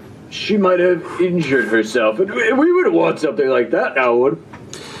 she might have injured herself, and we wouldn't want something like that now, would?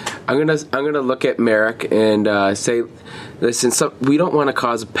 I'm gonna look at Merrick and say, listen, we don't want to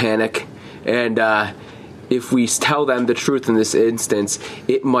cause a panic, and if we tell them the truth in this instance,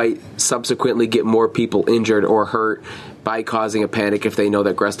 it might subsequently get more people injured or hurt by causing a panic if they know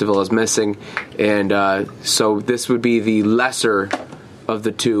that Grestiville is missing, and so this would be the lesser of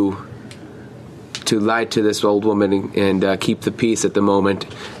the two, to lie to this old woman and keep the peace at the moment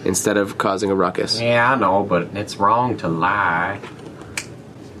instead of causing a ruckus. Yeah, I know, but it's wrong to lie.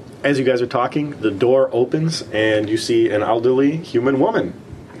 As you guys are talking, the door opens and you see an elderly human woman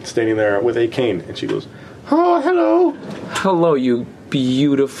standing there with a cane, and she goes, "Oh, hello." Hello, you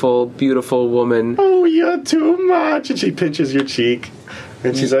beautiful, beautiful woman. "Oh, you're too much." And she pinches your cheek.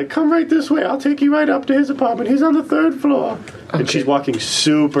 And she's like, "Come right this way. I'll take you right up to his apartment. He's on the 3rd floor." Okay. And she's walking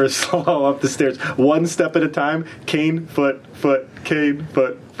super slow up the stairs, one step at a time. Cane, foot, cane,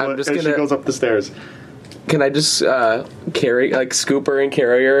 foot. And she goes up the stairs. Can I just scoop her and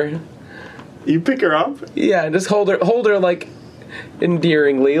carry her? You pick her up? Yeah, just hold her like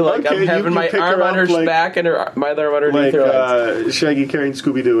endearingly, like okay, I'm having my arm on her back and my other arm underneath her legs. Shaggy carrying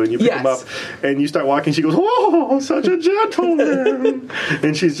Scooby-Doo, and you pick him up, and you start walking. She goes, "Whoa, such a gentleman!"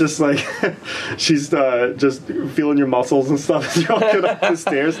 And she's just like, she's just feeling your muscles and stuff as you're walking up the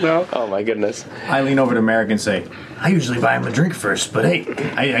stairs now. Oh my goodness! I lean over to Merrick and say, "I usually buy him a drink first, but hey,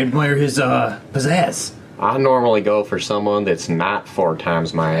 I admire his pizzazz." I normally go for someone that's not 4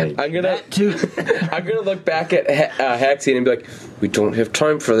 times my age. I'm gonna look back at Haxian and be like, "We don't have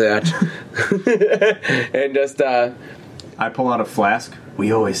time for that," and just I pull out a flask.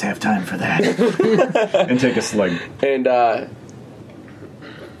 "We always have time for that," and take a slug. And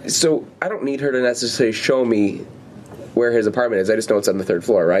so I don't need her to necessarily show me where his apartment is. I just know it's on the 3rd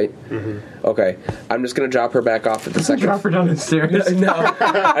floor, right? Mm-hmm. Okay. I'm just going to drop her back off at the 2nd. Drop her down the stairs? No.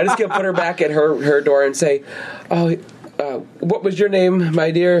 I'm just going to put her back at her door and say, "Oh, what was your name,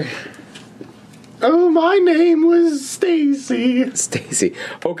 my dear?" "Oh, my name was Stacy." Stacy.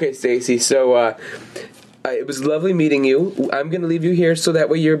 Okay, Stacy. So, it was lovely meeting you. I'm going to leave you here so that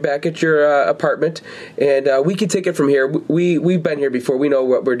way you're back at your apartment, and we can take it from here. We've been here before. We know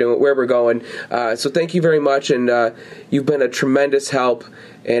what we're doing, where we're going. So thank you very much, and you've been a tremendous help.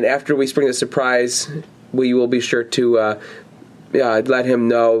 And after we spring the surprise, we will be sure to let him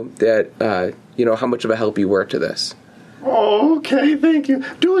know that how much of a help you were to this. Oh, okay, thank you.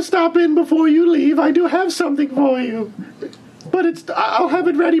 Do stop in before you leave. I do have something for you, but I'll have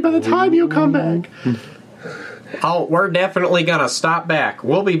it ready by the time you come back. Oh, we're definitely going to stop back.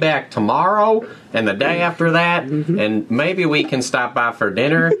 We'll be back tomorrow and the day after that, and maybe we can stop by for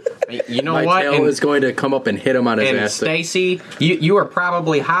dinner. You know what? My tail is going to come up and hit him on his ass. And Stacy, you were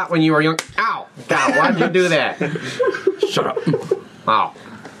probably hot when you were young. Ow! God, why'd you do that? Shut up. Oh.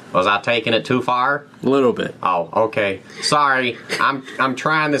 Was I taking it too far? A little bit. Oh, okay. Sorry. I'm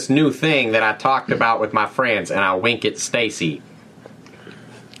trying this new thing that I talked about with my friends, and I wink at Stacy.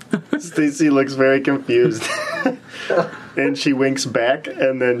 Stacy looks very confused. And she winks back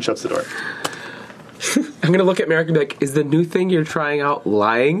and then shuts the door. I'm going to look at Merrick and be like, "Is the new thing you're trying out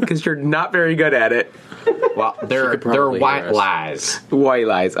lying? Because you're not very good at it." Well, they're white lies. White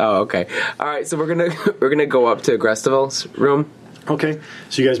lies. Oh, okay. All right, so we're gonna go up to Grestiville's room. Okay,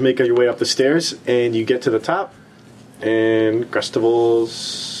 so you guys make your way up the stairs, and you get to the top, and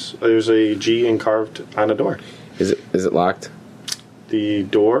Grestiville's, there's a G carved on a door. Is it locked? The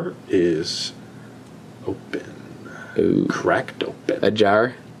door is open. Ooh. Cracked open.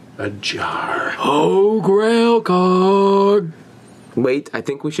 Ajar? Ajar. Oh, Grailcog! Wait, I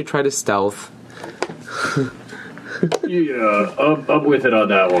think we should try to stealth. Yeah, I'm with it on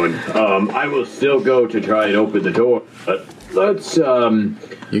that one. I will still go to try and open the door, but let's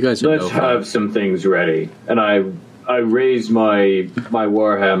have some things ready. And I raise my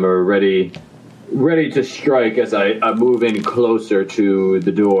warhammer ready to strike as I move in closer to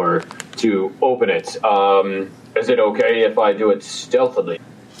the door to open it. Is it okay if I do it stealthily?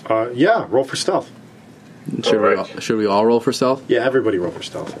 Yeah, roll for stealth. Should we all roll for stealth? Yeah, everybody roll for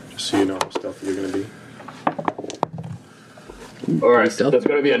stealth, just so you know how stealthy you're going to be. All right, that's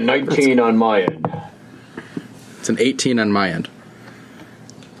going to be a 19 on my end. It's an 18 on my end.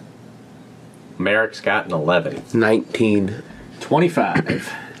 Merrick's got an 11. 19.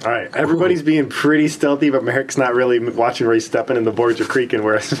 25. All right, everybody's being pretty stealthy, but Merrick's not really watching where he's stepping, and the boards are creaking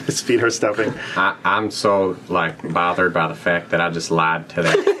where his feet are stepping. I'm so bothered by the fact that I just lied to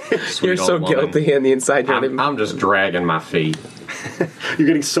that. Sweet You're so old woman. guilty on the inside. I'm just dragging my feet. You're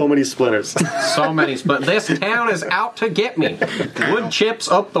getting so many splinters. So many, but this town is out to get me. Wood chips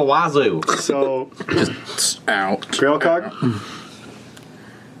up the wazoo. So, Out. Grailcog,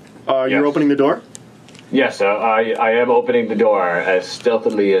 you're Yes. opening the door? Yes, I am opening the door as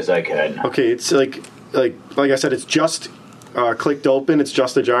stealthily as I can. Okay, it's like I said, it's just clicked open. It's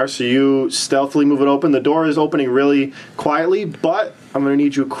just ajar, so you stealthily move it open. The door is opening really quietly, but I'm going to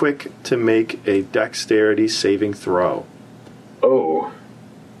need you quick to make a dexterity saving throw. Oh.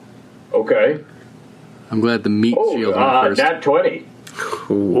 Okay. I'm glad the meat shield went first. Nat 20.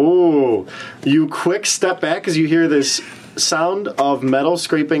 Ooh. You quick step back as you hear this sound of metal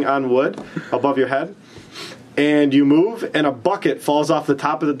scraping on wood above your head. And you move, and a bucket falls off the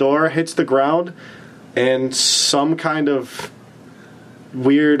top of the door, hits the ground, and some kind of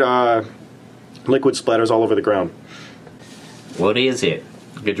weird liquid splatters all over the ground. What is it?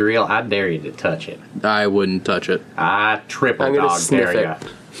 Gadriel, I dare you to touch it. I wouldn't touch it. I triple I'm gonna dog sniff dare it.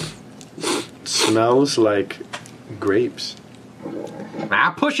 ya. Smells like grapes.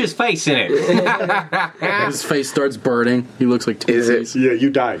 I push his face in it. His face starts burning. He looks like Is it- Two-Face. Yeah, you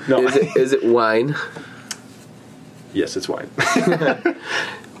die. No. Is it wine? Yes, it's wine.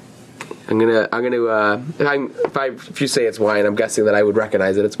 If you say it's wine, I'm guessing that I would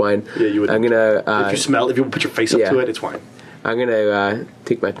recognize it. It's wine. Yeah, you would. I'm gonna. If you put your face up yeah. to it, it's wine. I'm gonna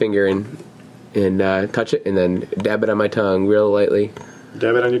take my finger and touch it, and then dab it on my tongue real lightly.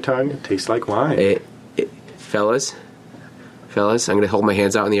 Dab it on your tongue. It tastes like wine. Fellas, I'm gonna hold my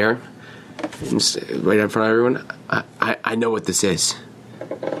hands out in the air, and just right in front of everyone. I know what this is.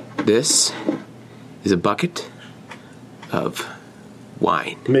 This is a bucket of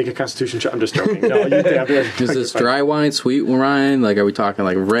wine. Make a Constitution check. I'm just joking. No, you dab it. Is this dry wine, sweet wine? Like, are we talking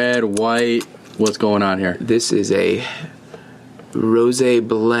like red, white? What's going on here? This is a rosé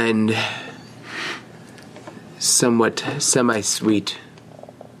blend, somewhat semi-sweet.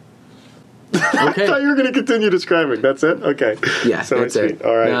 I Okay. thought you were going to continue describing. That's it? Okay. Yeah, So that's sweet. it.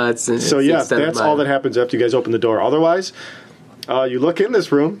 All right. No, it's so, the yeah, extent of that's all mine. that happens after you guys open the door. Otherwise, you look in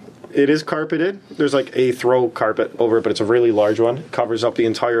this room. It is carpeted. There's like a throw carpet over it, but it's a really large one. It covers up the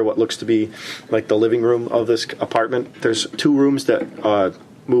entire, what looks to be like the living room of this apartment. There's 2 rooms that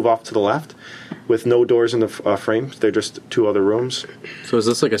move off to the left with no doors in the frames. They're just 2 other rooms. So is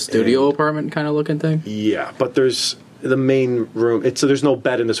this like a studio apartment kind of looking thing? Yeah, but there's the main room. So there's no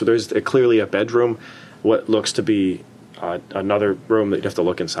bed in this. There's clearly a bedroom. What looks to be another room that you have to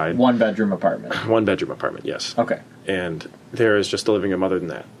look inside. 1 bedroom apartment. 1 bedroom apartment, yes. Okay. And there is just a living room other than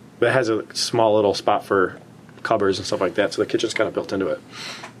that. But it has a small little spot for cupboards and stuff like that, so the kitchen's kind of built into it.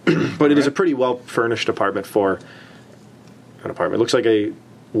 But it is a pretty well furnished apartment for an apartment. It looks like a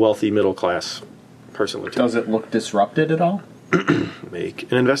wealthy middle class person would Does it look disrupted at all?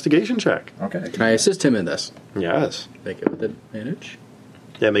 make an investigation check. Okay. Can I assist him in this? Yes. Make it with advantage.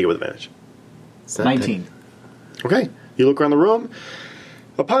 Yeah, make it with advantage. It's not 19. Okay. You look around the room.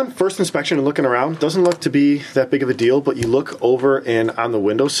 Upon first inspection and looking around, doesn't look to be that big of a deal, but you look over and on the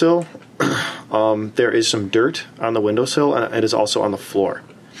windowsill, there is some dirt on the windowsill, and it is also on the floor.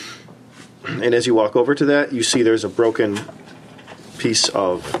 And as you walk over to that, you see there's a broken piece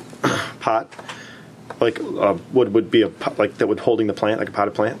of pot, like what would be a pot, like that would holding the plant, like a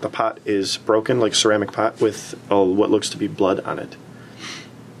potted plant. The pot is broken, like ceramic pot with what looks to be blood on it.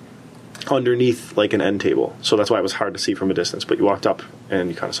 Underneath like an end table, so that's why it was hard to see from a distance. But you walked up and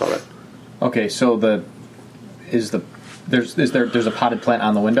you kind of saw that. Okay, so there's a potted plant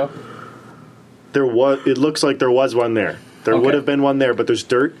on the window? There was. It looks like there was one there. There Okay. would have been one there, but there's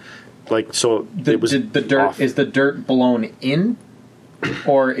dirt. Like so, it was the dirt off. is the dirt blown in,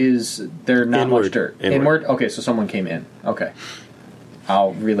 or is there not Inward. much dirt? Inward. Okay, so someone came in. Okay,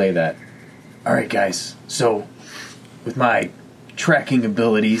 I'll relay that. All right, guys. So, with my tracking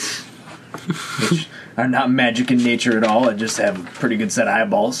abilities, which are not magic in nature at all, I just have a pretty good set of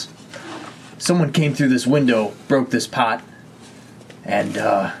eyeballs. Someone came through this window, broke this pot, and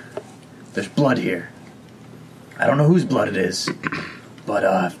there's blood here. I don't know whose blood it is, but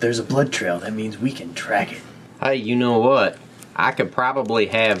if there's a blood trail, that means we can track it. Hey, you know what? I could probably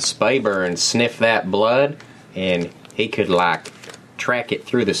have Spayburn sniff that blood, and he could, track it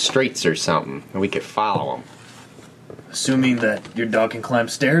through the streets or something, and we could follow him. Assuming that your dog can climb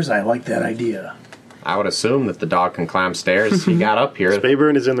stairs, I like that idea. I would assume that the dog can climb stairs. He got up here.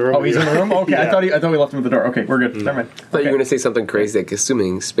 Spayburn is in the room. Oh, he's in the room? Okay, Yeah. I thought we left him at the door. Okay, we're good. Never mind. I thought you were going to say something crazy, like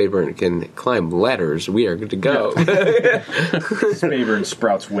assuming Spayburn can climb ladders, we are good to go. Spayburn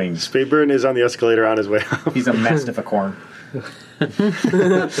sprouts wings. Spayburn is on the escalator on his way up. He's a mastificorn.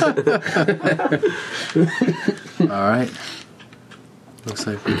 All right. Looks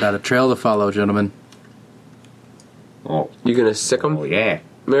like we got a trail to follow, gentlemen. Oh, You going to sick him, oh yeah.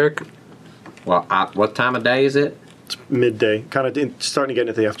 Merrick? Well, what time of day is it? Midday. Kind of starting to get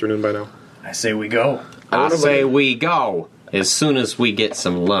into the afternoon by now. I say we go. I say we go as soon as we get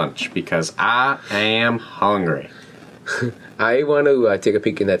some lunch because I am hungry. I want to take a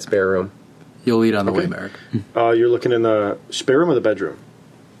peek in that spare room. You'll eat on the way, Merrick. You're looking in the spare room or the bedroom?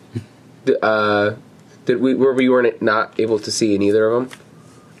 Were we weren't not able to see in either of them?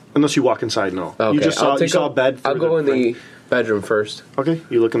 Unless you walk inside, no. Okay, You just saw, you saw a bed. I'll go in the bedroom first. Okay,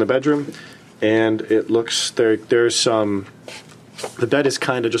 you look in the bedroom, and it looks there's some. The bed is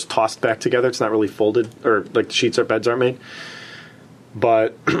kind of just tossed back together. It's not really folded, or like the sheets or beds aren't made.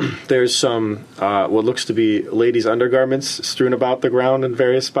 But there's some what looks to be ladies' undergarments strewn about the ground in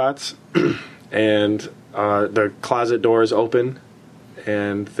various spots, and the closet door is open,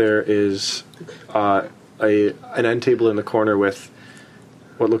 and there is an end table in the corner with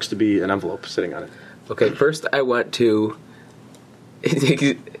what looks to be an envelope sitting on it. Okay, first I want to.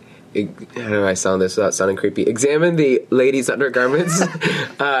 How do I sound this without sounding creepy? Examine the ladies' undergarments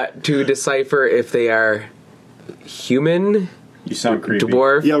to decipher if they are human, You sound creepy.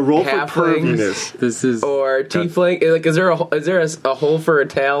 dwarf, Yeah, roll for halflings, perviness. This is or tiefling. Like, is there a hole for a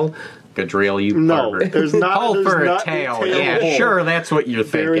tail? Gadriel, you No, pervert. there's not. Hole there's for a not tail. tail Yeah, hole. sure, that's what you're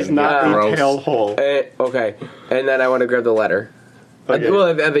thinking. There is not a Gross. tail hole. Okay, and then I want to grab the letter. Okay. Well,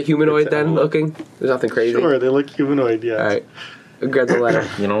 I have a humanoid It's a then hole. looking. There's nothing crazy. Sure, they look humanoid. Yeah. All right, I'll grab the letter.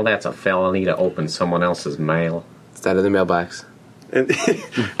 You know, that's a felony to open someone else's mail. It's out of the mailbox. And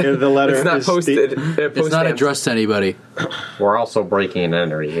the letter It's not is posted. it's not addressed to anybody. We're also breaking and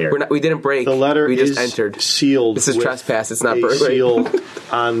entering here. We didn't break. The letter we just is entered. sealed. This is with trespass. It's not a burglary. seal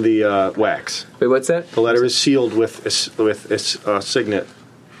on the wax. Wait, what's that? The letter is sealed with a signet,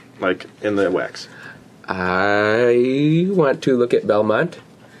 like in the wax. I want to look at Belmont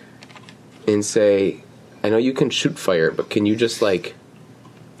and say, I know you can shoot fire, but can you just like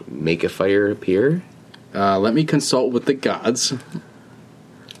make a fire appear? Let me consult with the gods.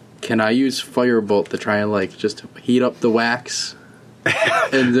 Can I use firebolt to try and like just heat up the wax?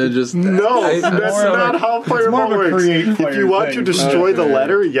 And then just No, that's more not like- how more fireball of a works. create If fire you want to thing. destroy the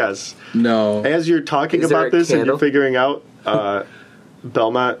letter, yes. no. As you're talking Is there about a this and candle? you're figuring out,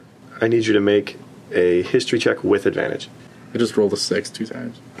 Belmont, I need you to make a history check with advantage. I just rolled a 6 2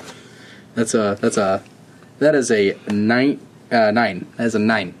 times. That is a 9. 9. That is a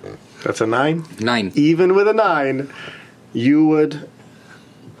 9. That's a 9. 9. Even with a 9, you would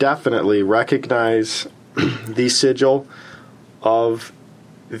definitely recognize the sigil of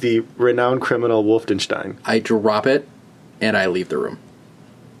the renowned criminal Wolfenstein. I drop it and I leave the room.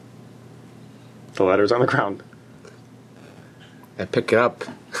 The letter's on the ground. I pick it up.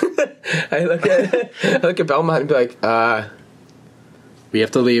 I look at Belmont and be like, We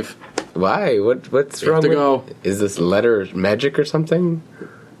have to leave. why? What's We have wrong to with go. Is this letter magic or something?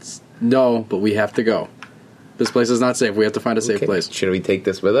 No, but we have to go. This place is not safe. We have to find a safe Okay. place. Should we take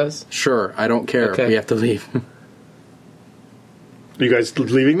this with us? Sure, I don't care. Okay. We have to leave. You guys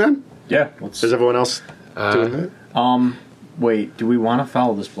leaving then? Yeah. Let's, Is everyone else doing that? wait, do we want to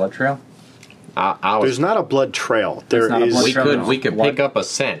follow this blood trail? I was, There's not a blood trail. There not a is. blood we trail. could we could What? pick up a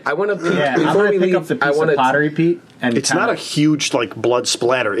scent. I want to. Yeah, I'm before going we to pick leave, up the I piece want of to. pottery, Pete. And It's not a huge like blood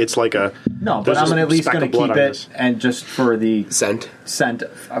splatter. It's like a No, but there's I'm a at least speck going of to blood keep on it, this. and just for the Scent. scent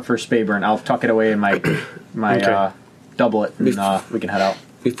for Spayburn, I'll tuck it away in my Okay. doublet, and we can head out.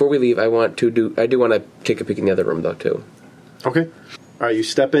 Before we leave, I do want to take a peek in the other room though too. Okay. All right, you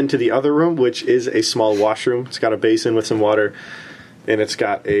step into the other room, which is a small washroom. It's got a basin with some water, and it's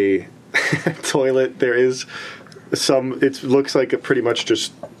got a toilet. There is some. It looks like it pretty much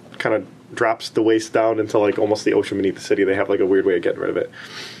just kind of drops the waist down into like almost the ocean beneath the city. They have like a weird way of getting rid of it.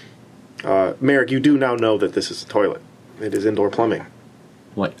 Merrick, you do now know that this is a toilet. It is indoor plumbing.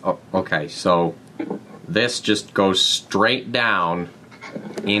 Like, okay, so this just goes straight down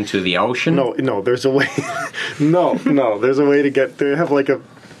into the ocean. No, there's a way. no, there's a way to get. They have like a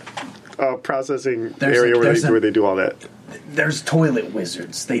processing area where they do all that. There's toilet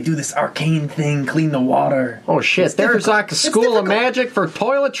wizards. They do this arcane thing, clean the water. Oh shit! It's There's difficult. like a It's school of difficult. magic for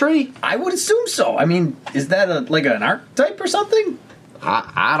toiletry. I would assume so. I mean, is that like an archetype or something?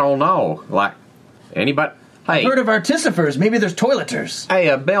 I don't know. Like anybody Hey, Heard of artificers? Maybe there's toileters.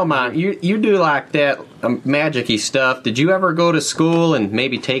 hey, Belmont, you do like that magic-y stuff. Did you ever go to school and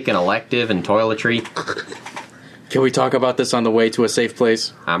maybe take an elective in toiletry? Can we talk about this on the way to a safe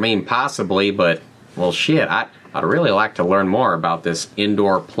place? I mean, possibly, but, well, shit, I'd really like to learn more about this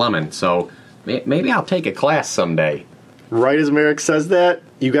indoor plumbing, so maybe I'll take a class someday. Right as Merrick says that,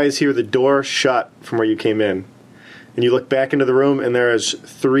 you guys hear the door shut from where you came in. And you look back into the room, and there is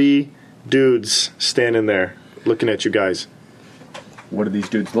 3 dudes standing there looking at you guys. What do these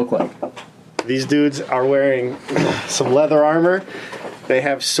dudes look like? These dudes are wearing some leather armor. They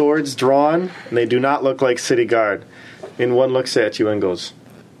have swords drawn, and they do not look like city guard. And one looks at you and goes,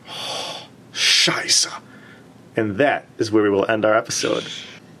 oh, Scheisse. And that is where we will end our episode.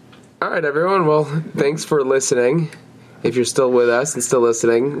 All right, everyone. Well, thanks for listening. If you're still with us and still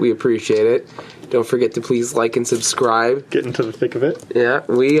listening, we appreciate it. Don't forget to please like and subscribe. Get into the thick of it. Yeah,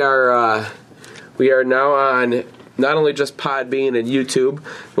 we are now on not only just Podbean and YouTube,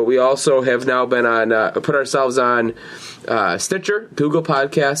 but we also have now been on put ourselves on Stitcher, Google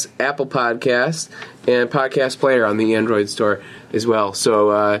Podcasts, Apple Podcasts, and Podcast Player on the Android store as well.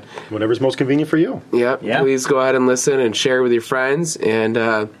 So whatever's most convenient for you. Yeah, please go ahead and listen and share with your friends,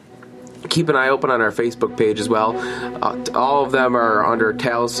 and keep an eye open on our Facebook page as well. All of them are under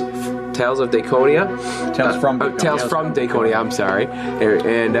Tales of Daekonia. Tales from Daekonia. Tales from Daekonia, I'm sorry.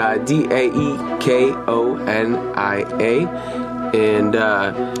 And Daekonia. And,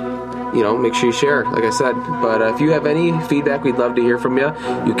 make sure you share, like I said. But if you have any feedback, we'd love to hear from you.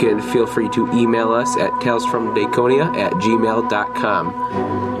 You can feel free to email us at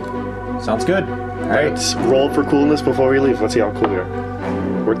talesfromdaekonia@gmail.com. Sounds good. All right. Let's roll for coolness before we leave. Let's see how cool we are.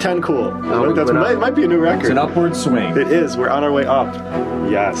 We're 10 cool. That might be a new record. It's an upward swing. It is. We're on our way up.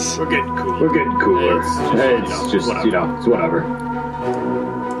 Yes. We're getting cooler. It's just it's whatever.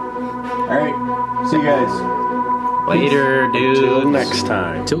 All right. See you guys. Later, dude. Till next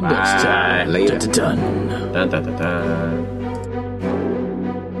time. Till next time. Later. Dun, dun, dun. Dun, dun, dun, dun.